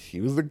William,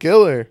 he was the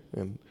killer.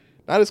 And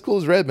not as cool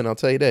as Redmond, I'll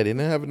tell you that. He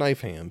didn't have a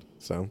knife hand.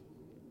 So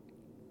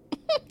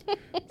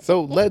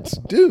let's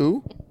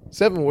do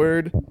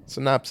 7-word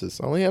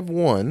synopsis. I only have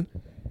one.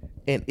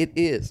 And it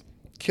is,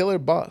 Killer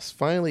Boss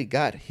finally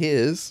got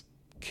his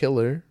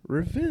killer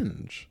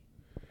revenge.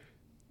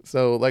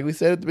 So, like we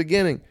said at the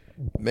beginning,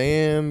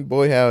 man,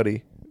 boy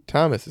howdy,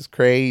 Thomas is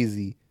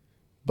crazy.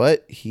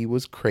 But he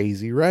was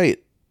crazy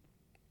right.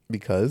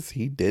 Because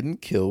he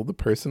didn't kill the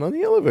person on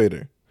the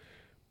elevator.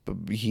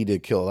 But he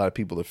did kill a lot of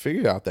people to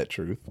figure out that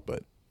truth.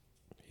 But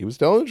he was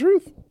telling the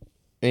truth.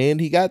 And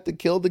he got to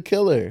kill the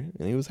killer.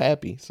 And he was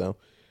happy. So,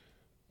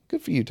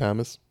 good for you,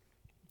 Thomas.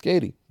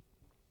 Katie.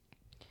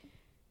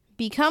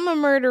 Become a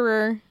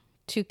murderer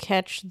to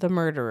catch the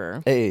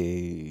murderer.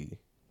 Hey.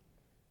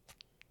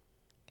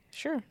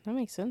 Sure, that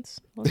makes sense.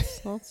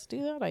 Let's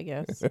do that, I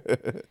guess.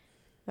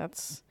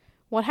 That's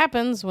what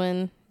happens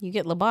when you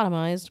get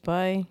lobotomized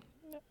by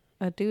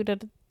a dude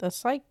at a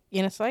psych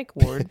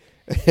ward.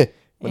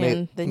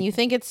 Then you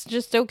think it's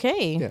just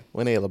okay. Yeah,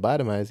 when they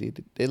lobotomize you,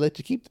 they let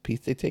you keep the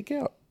piece they take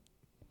out.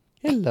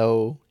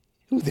 Hello.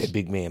 Who's that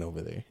big man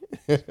over there?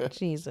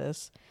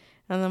 Jesus.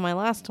 And then my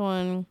last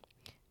one,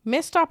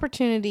 missed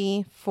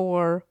opportunity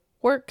for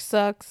work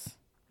sucks.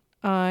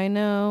 I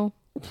know.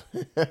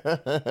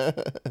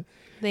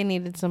 They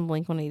needed some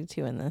Blink-182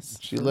 in this.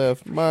 She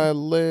left my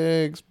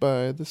legs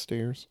by the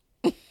stairs.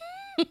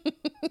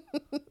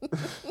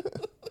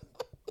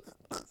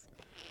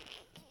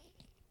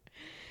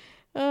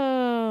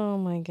 Oh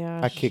my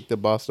gosh. I kicked the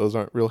boss. Those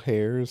aren't real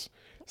hairs.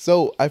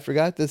 So I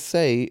forgot to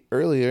say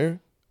earlier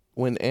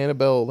when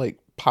Annabelle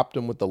popped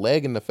him with the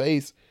leg in the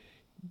face,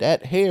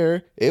 that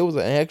hair, it was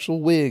an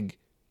actual wig.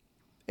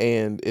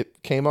 And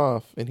it came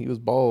off and he was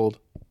bald.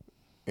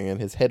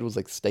 And his head was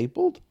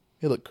stapled.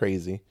 It looked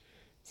crazy.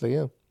 So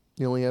yeah,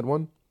 you only had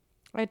one?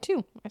 I had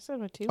two. I said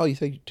I had two. Oh, you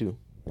said you two.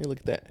 Hey, look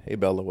at that. Hey,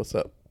 Bella, what's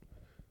up?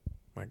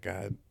 My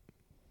God.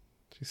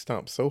 She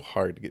stomps so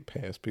hard to get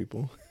past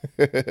people.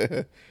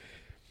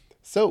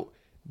 So,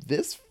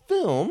 this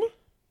film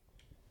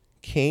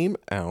came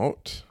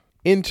out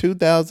in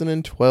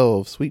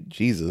 2012. Sweet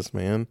Jesus,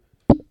 man.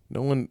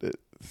 No one,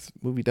 this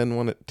movie doesn't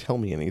want to tell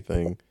me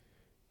anything.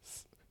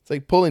 It's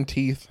like pulling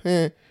teeth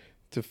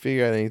to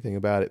figure out anything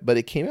about it. But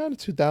it came out in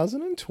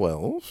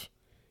 2012.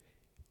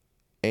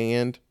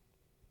 And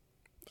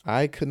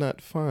I could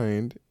not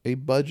find a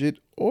budget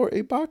or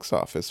a box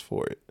office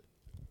for it.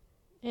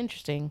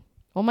 Interesting.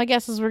 Well, my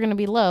guesses were going to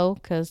be low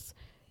because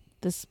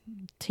this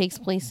takes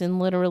place in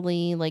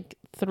literally like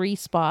 3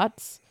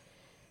 spots,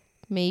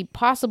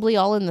 possibly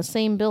all in the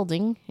same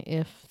building,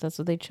 if that's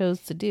what they chose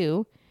to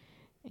do.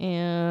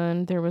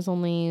 And there was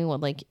only,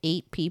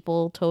 8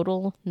 people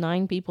total,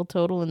 9 people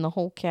total in the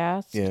whole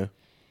cast. Yeah.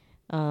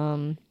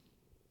 I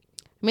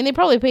mean, they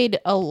probably paid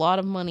a lot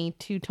of money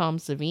to Tom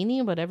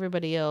Savini, but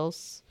everybody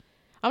else...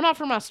 I'm not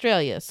from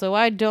Australia, so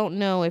I don't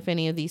know if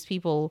any of these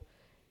people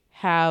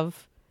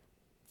have,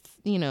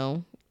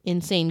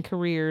 insane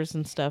careers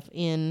and stuff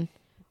in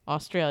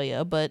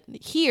Australia. But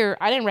here,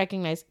 I didn't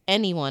recognize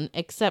anyone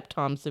except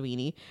Tom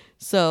Savini.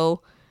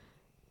 So,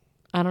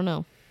 I don't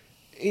know.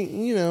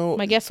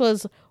 My guess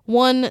was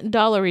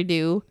 $1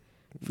 due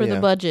for the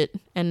budget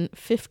and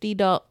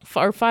 $50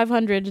 or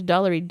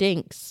 $500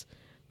 dinks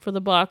for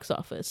the box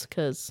office,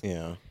 because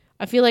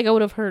I feel like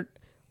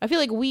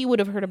we would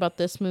have heard about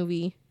this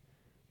movie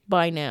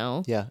by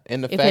now. Yeah,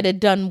 and if it had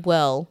done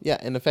well. Yeah,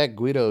 and the fact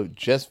Guido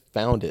just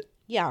found it.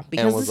 Yeah,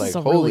 because was this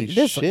is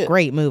this is a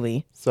great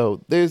movie.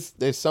 So there's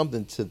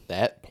something to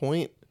that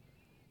point,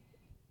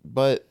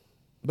 but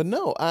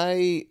no,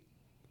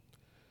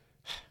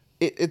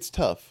 it's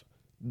tough.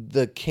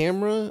 The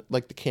camera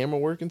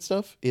work and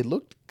stuff, it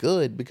looked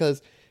good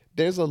because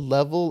there's a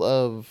level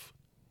of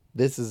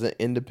this is an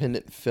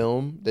independent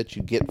film that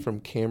you get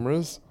from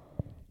cameras,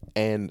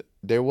 and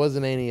there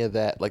wasn't any of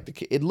that.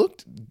 Like it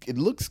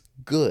looks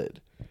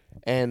good,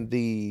 and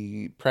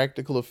the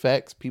practical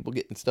effects, people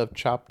getting stuff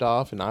chopped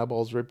off and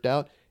eyeballs ripped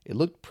out, it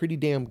looked pretty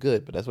damn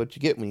good. But that's what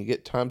you get when you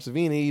get Tom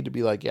Savini to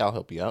be like, yeah, I'll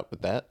help you out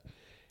with that.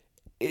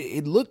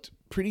 It looked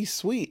pretty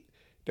sweet.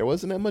 There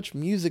wasn't that much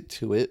music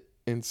to it,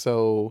 and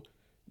so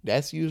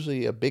that's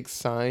usually a big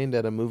sign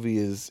that a movie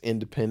is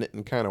independent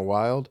and kind of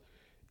wild.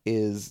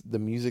 Is the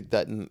music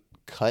doesn't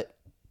cut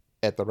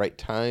at the right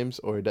times,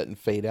 or it doesn't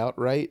fade out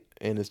right,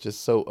 and it's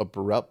just so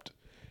abrupt.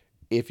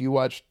 If you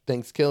watch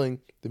Thanksgiving,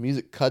 the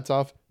music cuts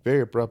off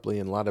very abruptly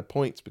in a lot of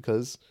points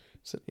because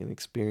it's an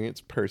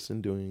inexperienced person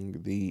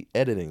doing the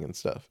editing and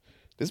stuff.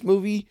 This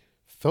movie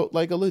felt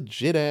like a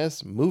legit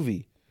ass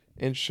movie,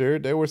 and sure,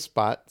 there were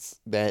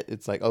spots that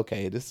it's like,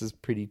 okay, this is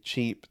pretty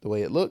cheap the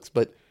way it looks,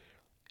 but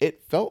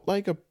it felt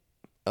like a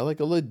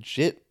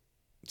legit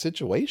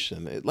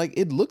situation.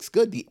 It looks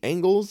good. The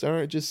angles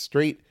aren't just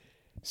straight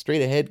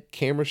ahead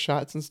camera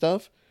shots and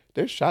stuff.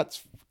 There's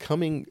shots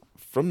coming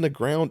from the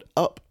ground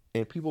up,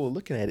 and people are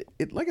looking at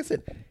it. Like I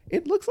said,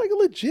 it looks like a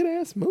legit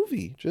ass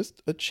movie,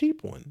 just a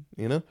cheap one,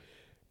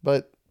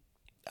 But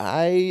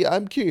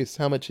I'm curious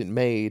how much it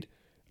made.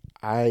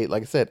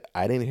 Like I said,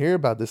 I didn't hear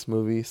about this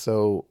movie,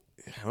 so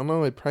I don't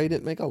know. It probably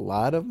didn't make a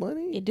lot of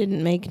money. It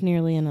didn't make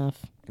nearly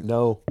enough.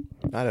 No,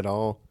 not at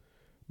all.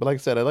 But like I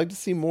said, I'd like to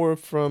see more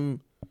from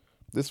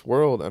this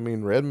world. I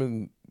mean,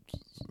 Redmond's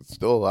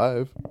still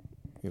alive,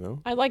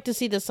 I'd like to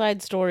see the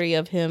side story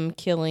of him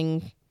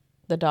killing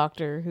the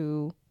doctor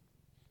who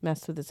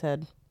messed with his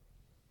head.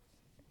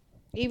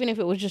 Even if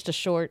it was just a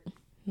short,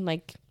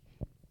 a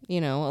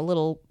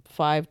little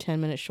 5-10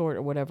 minute short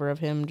or whatever of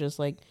him just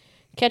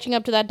catching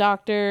up to that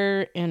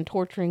doctor and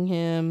torturing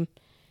him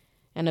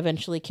and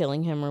eventually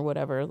killing him or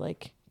whatever.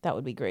 That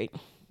would be great.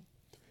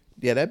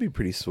 Yeah, that'd be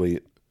pretty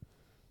sweet.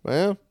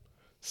 Well,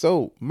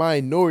 so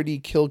minority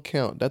kill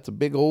count. That's a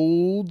big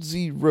old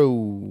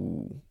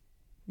 0.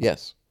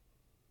 Yes.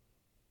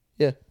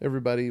 Yeah,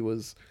 everybody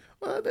was...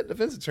 Well, that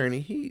defense attorney,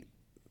 he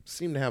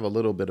seemed to have a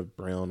little bit of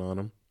brown on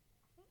him.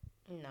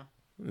 No.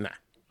 Nah.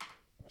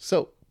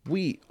 So,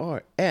 we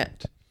are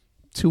at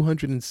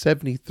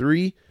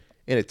 273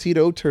 and a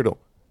Tito turtle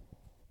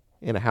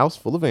in a house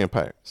full of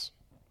vampires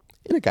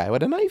and a guy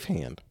with a knife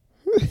hand.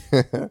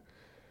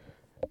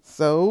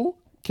 So,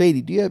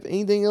 Katie, do you have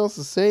anything else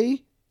to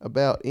say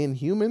about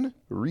Inhuman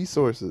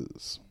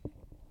Resources?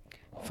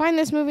 Find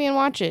this movie and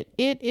watch it.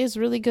 It is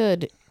really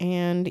good,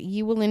 and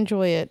you will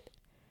enjoy it.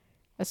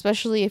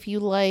 Especially if you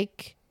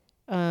like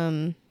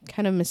kind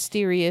of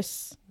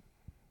mysterious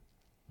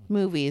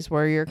movies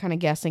where you're kind of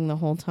guessing the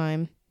whole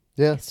time.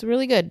 Yeah. It's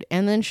really good.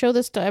 And then show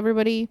this to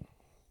everybody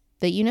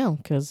that you know,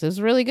 because it's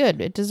really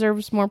good. It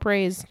deserves more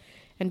praise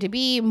and to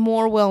be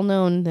more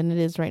well-known than it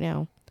is right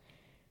now.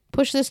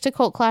 Push this to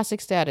cult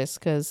classic status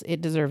because it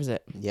deserves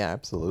it. Yeah,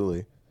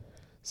 absolutely.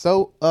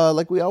 So,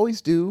 like we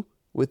always do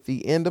with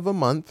the end of a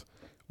month,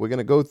 we're going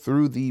to go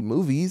through the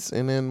movies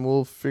and then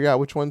we'll figure out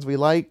which ones we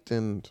liked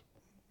and...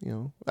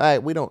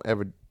 we don't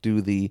ever do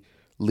the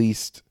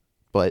least,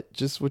 but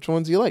just which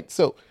ones you liked.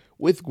 So,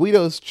 with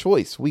Guido's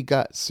choice, we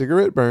got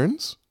Cigarette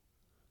Burns,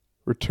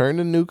 Return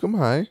to Nukem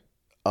High.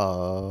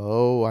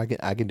 Oh, I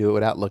can do it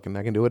without looking.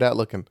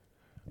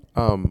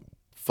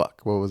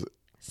 What was it?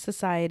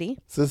 Society.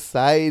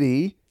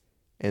 Society,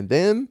 and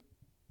then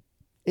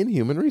In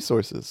Human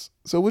Resources.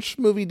 So which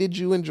movie did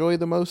you enjoy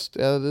the most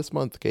this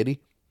month,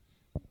 Katie?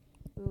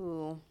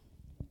 Ooh.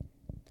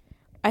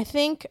 I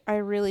think I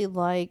really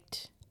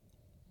liked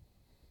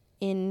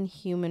In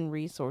Human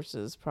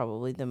Resources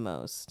probably the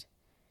most.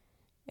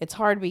 It's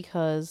hard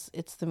because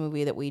it's the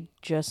movie that we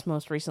just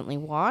most recently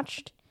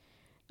watched.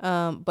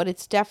 But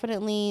it's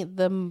definitely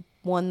the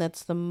one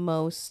that's the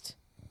most,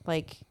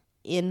 like,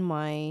 in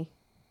my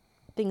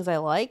things I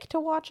like to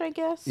watch, I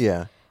guess.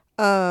 Yeah.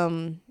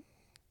 And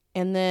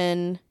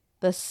then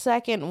the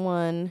second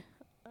one,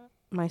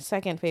 my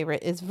second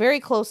favorite, is very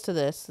close to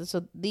this.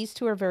 So these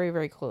two are very,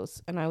 very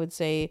close. And I would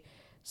say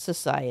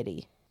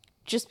Society.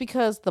 Just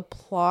because the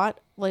plot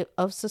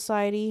of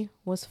Society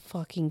was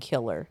fucking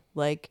killer.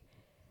 Like,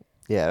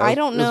 Yeah, I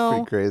don't it was know.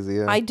 pretty crazy,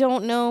 yeah. I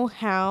don't know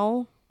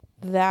how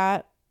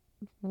that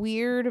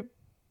weird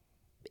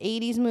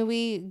 80s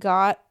movie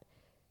got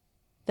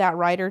that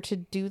writer to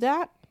do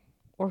that,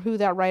 or who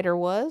that writer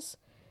was,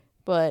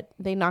 but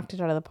they knocked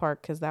it out of the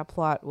park because that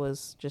plot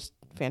was just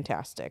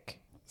fantastic.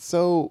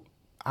 So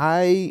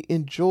I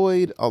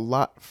enjoyed a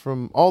lot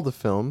from all the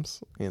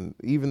films, and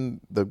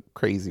even the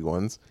crazy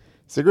ones.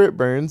 Cigarette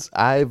Burns,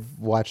 I've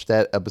watched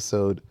that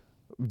episode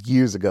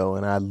years ago,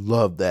 and I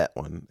love that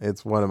one.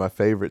 It's one of my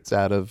favorites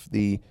out of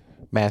the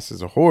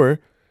Masters of Horror.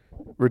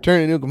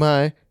 Return to Nukem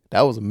High,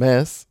 that was a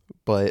mess,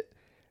 but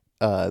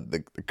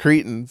the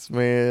Cretins,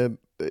 man,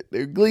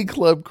 the Glee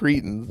Club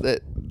Cretins,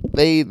 that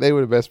they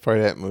were the best part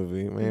of that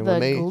movie, man.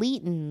 The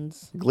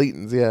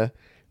Gleetons, yeah.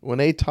 When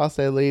they tossed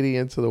that lady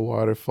into the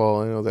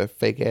waterfall, and it was that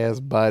fake ass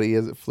body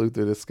as it flew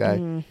through the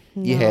sky,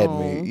 you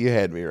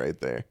had me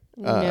right there.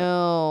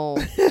 No.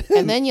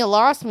 And then you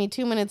lost me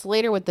 2 minutes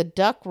later with the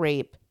duck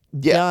rape.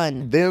 Yeah,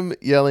 Done. them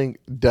yelling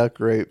duck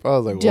rape. I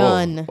was like,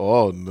 Done.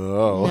 Whoa. Oh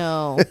no.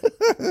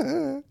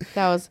 No.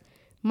 That was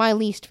my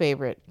least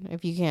favorite,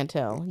 if you can't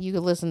tell. You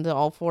could listen to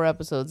all 4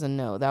 episodes and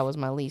know that was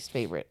my least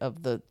favorite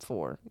of the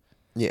 4.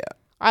 Yeah.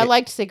 I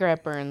liked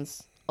Cigarette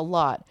Burns a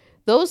lot.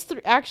 Those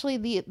three, actually,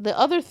 the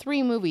other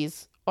 3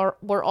 movies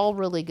were all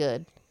really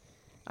good.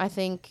 I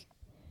think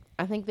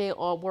they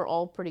all were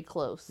all pretty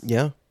close.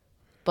 Yeah.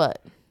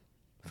 But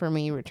for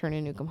me, Return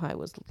to Nukem High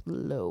was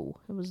low.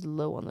 It was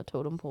low on the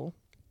totem pole.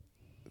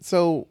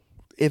 So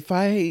if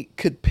I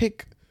could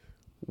pick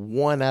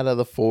one out of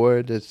the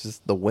 4 that's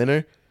just the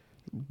winner,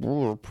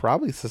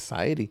 probably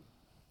Society,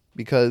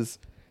 because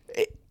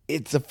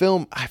it's a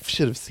film I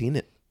should have seen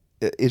it.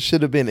 It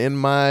should have been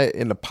in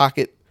the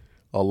pocket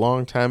a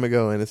long time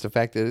ago, and it's the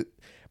fact that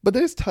but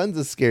there's tons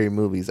of scary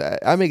movies.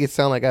 I make it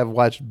sound like I've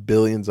watched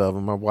billions of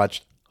them. I've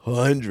watched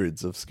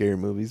hundreds of scary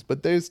movies,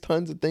 but there's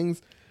tons of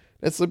things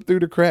that slip through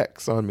the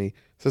cracks on me.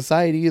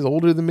 Society is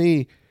older than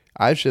me.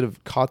 I should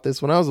have caught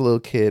this when I was a little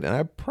kid, and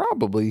I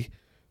probably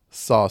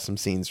saw some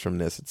scenes from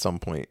this at some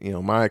point. You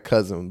know, my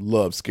cousin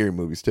loves scary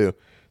movies too,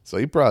 so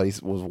he probably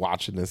was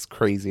watching this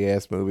crazy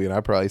ass movie, and I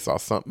probably saw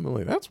something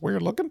like, that's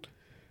weird looking,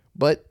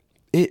 but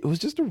it was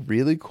just a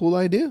really cool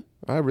idea.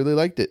 I really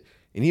liked it.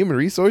 In Human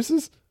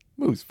Resources,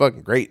 the movie's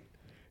fucking great,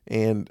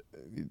 and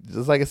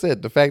just like I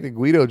said, the fact that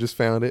Guido just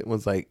found it and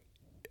was like,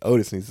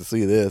 Otis needs to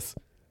see this.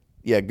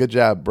 Yeah, good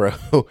job, bro.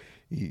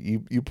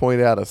 You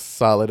pointed out a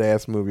solid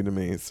ass movie to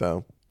me,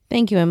 so.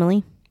 Thank you,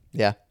 Emily.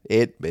 Yeah,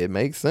 it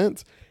makes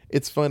sense.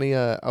 It's funny.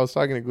 I was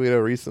talking to Guido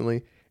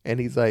recently, and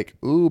he's like,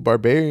 "Ooh,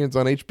 Barbarians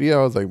on HBO."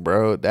 I was like,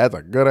 "Bro, that's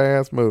a good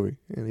ass movie."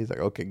 And he's like,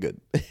 "Okay, good."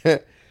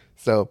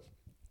 So,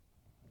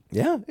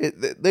 yeah,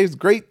 there's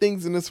great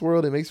things in this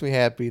world. It makes me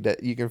happy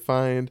that you can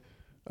find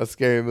a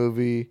scary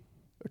movie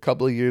a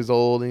couple of years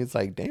old, and it's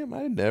like, "Damn,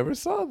 I never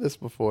saw this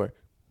before,"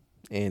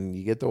 and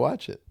you get to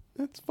watch it.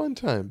 That's fun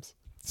times.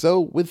 So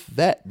with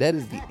that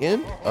is the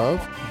end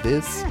of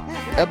this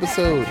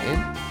episode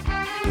and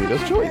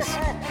Guido's Choice.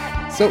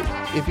 So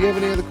if you have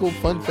any other cool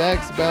fun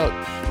facts about,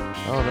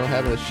 I don't know,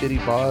 having a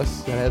shitty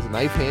boss that has a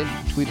knife hand, you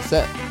can tweet us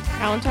at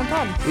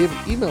AllentownPod. We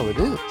have an email. It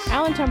is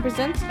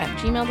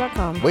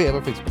AllentownPresents@gmail.com. We have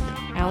a Facebook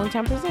account.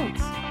 Allentown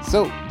Presents.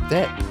 So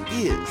that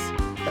is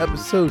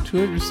episode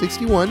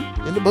 261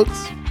 in the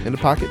books, in the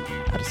pocket,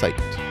 out of sight.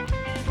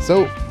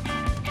 So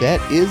that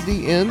is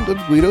the end of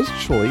Guido's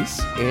Choice,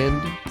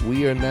 and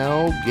we are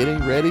now getting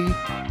ready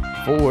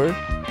for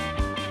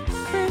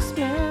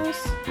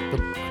Christmas. the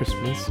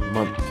Christmas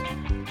month.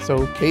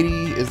 So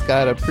Katie has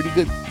got a pretty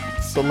good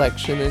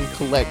selection and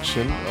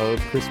collection of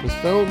Christmas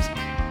films,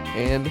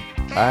 and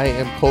I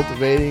am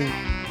cultivating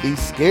the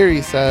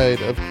scary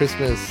side of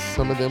Christmas.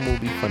 Some of them will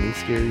be funny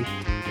scary,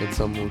 and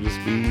some will just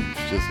be ooh,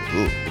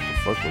 what the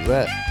fuck was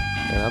that?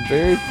 And I'm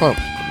very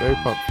pumped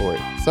for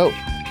it. So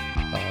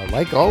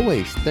like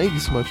always, thank you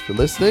so much for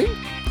listening.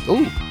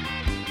 Oh,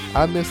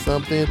 I missed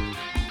something.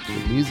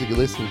 The music you're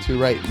listening to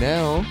right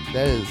now,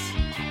 that is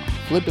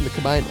Flipping the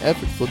Combined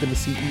Effort, Flipping the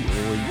CE,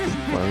 where you can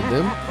find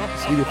them.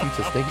 Studio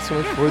Features, thank you so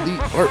much for the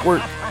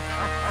artwork.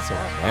 So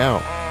now,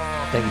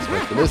 thank you so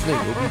much for listening.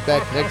 We'll be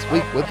back next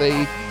week with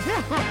a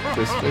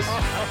Christmas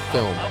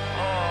film.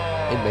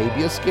 And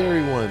maybe a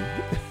scary one.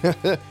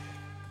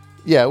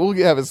 Yeah, we'll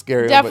have a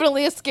scary one.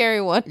 Definitely a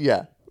scary one.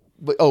 Yeah.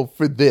 But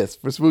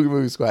for Spooky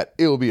Movie Squad,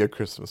 it will be a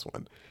Christmas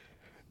one.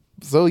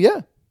 So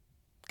yeah.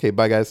 Okay,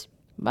 bye guys.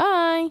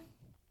 Bye.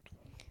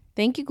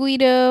 Thank you,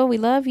 Guido. We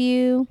love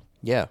you.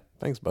 Yeah,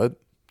 thanks, bud.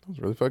 That was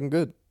really fucking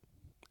good.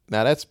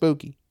 Now that's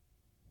spooky.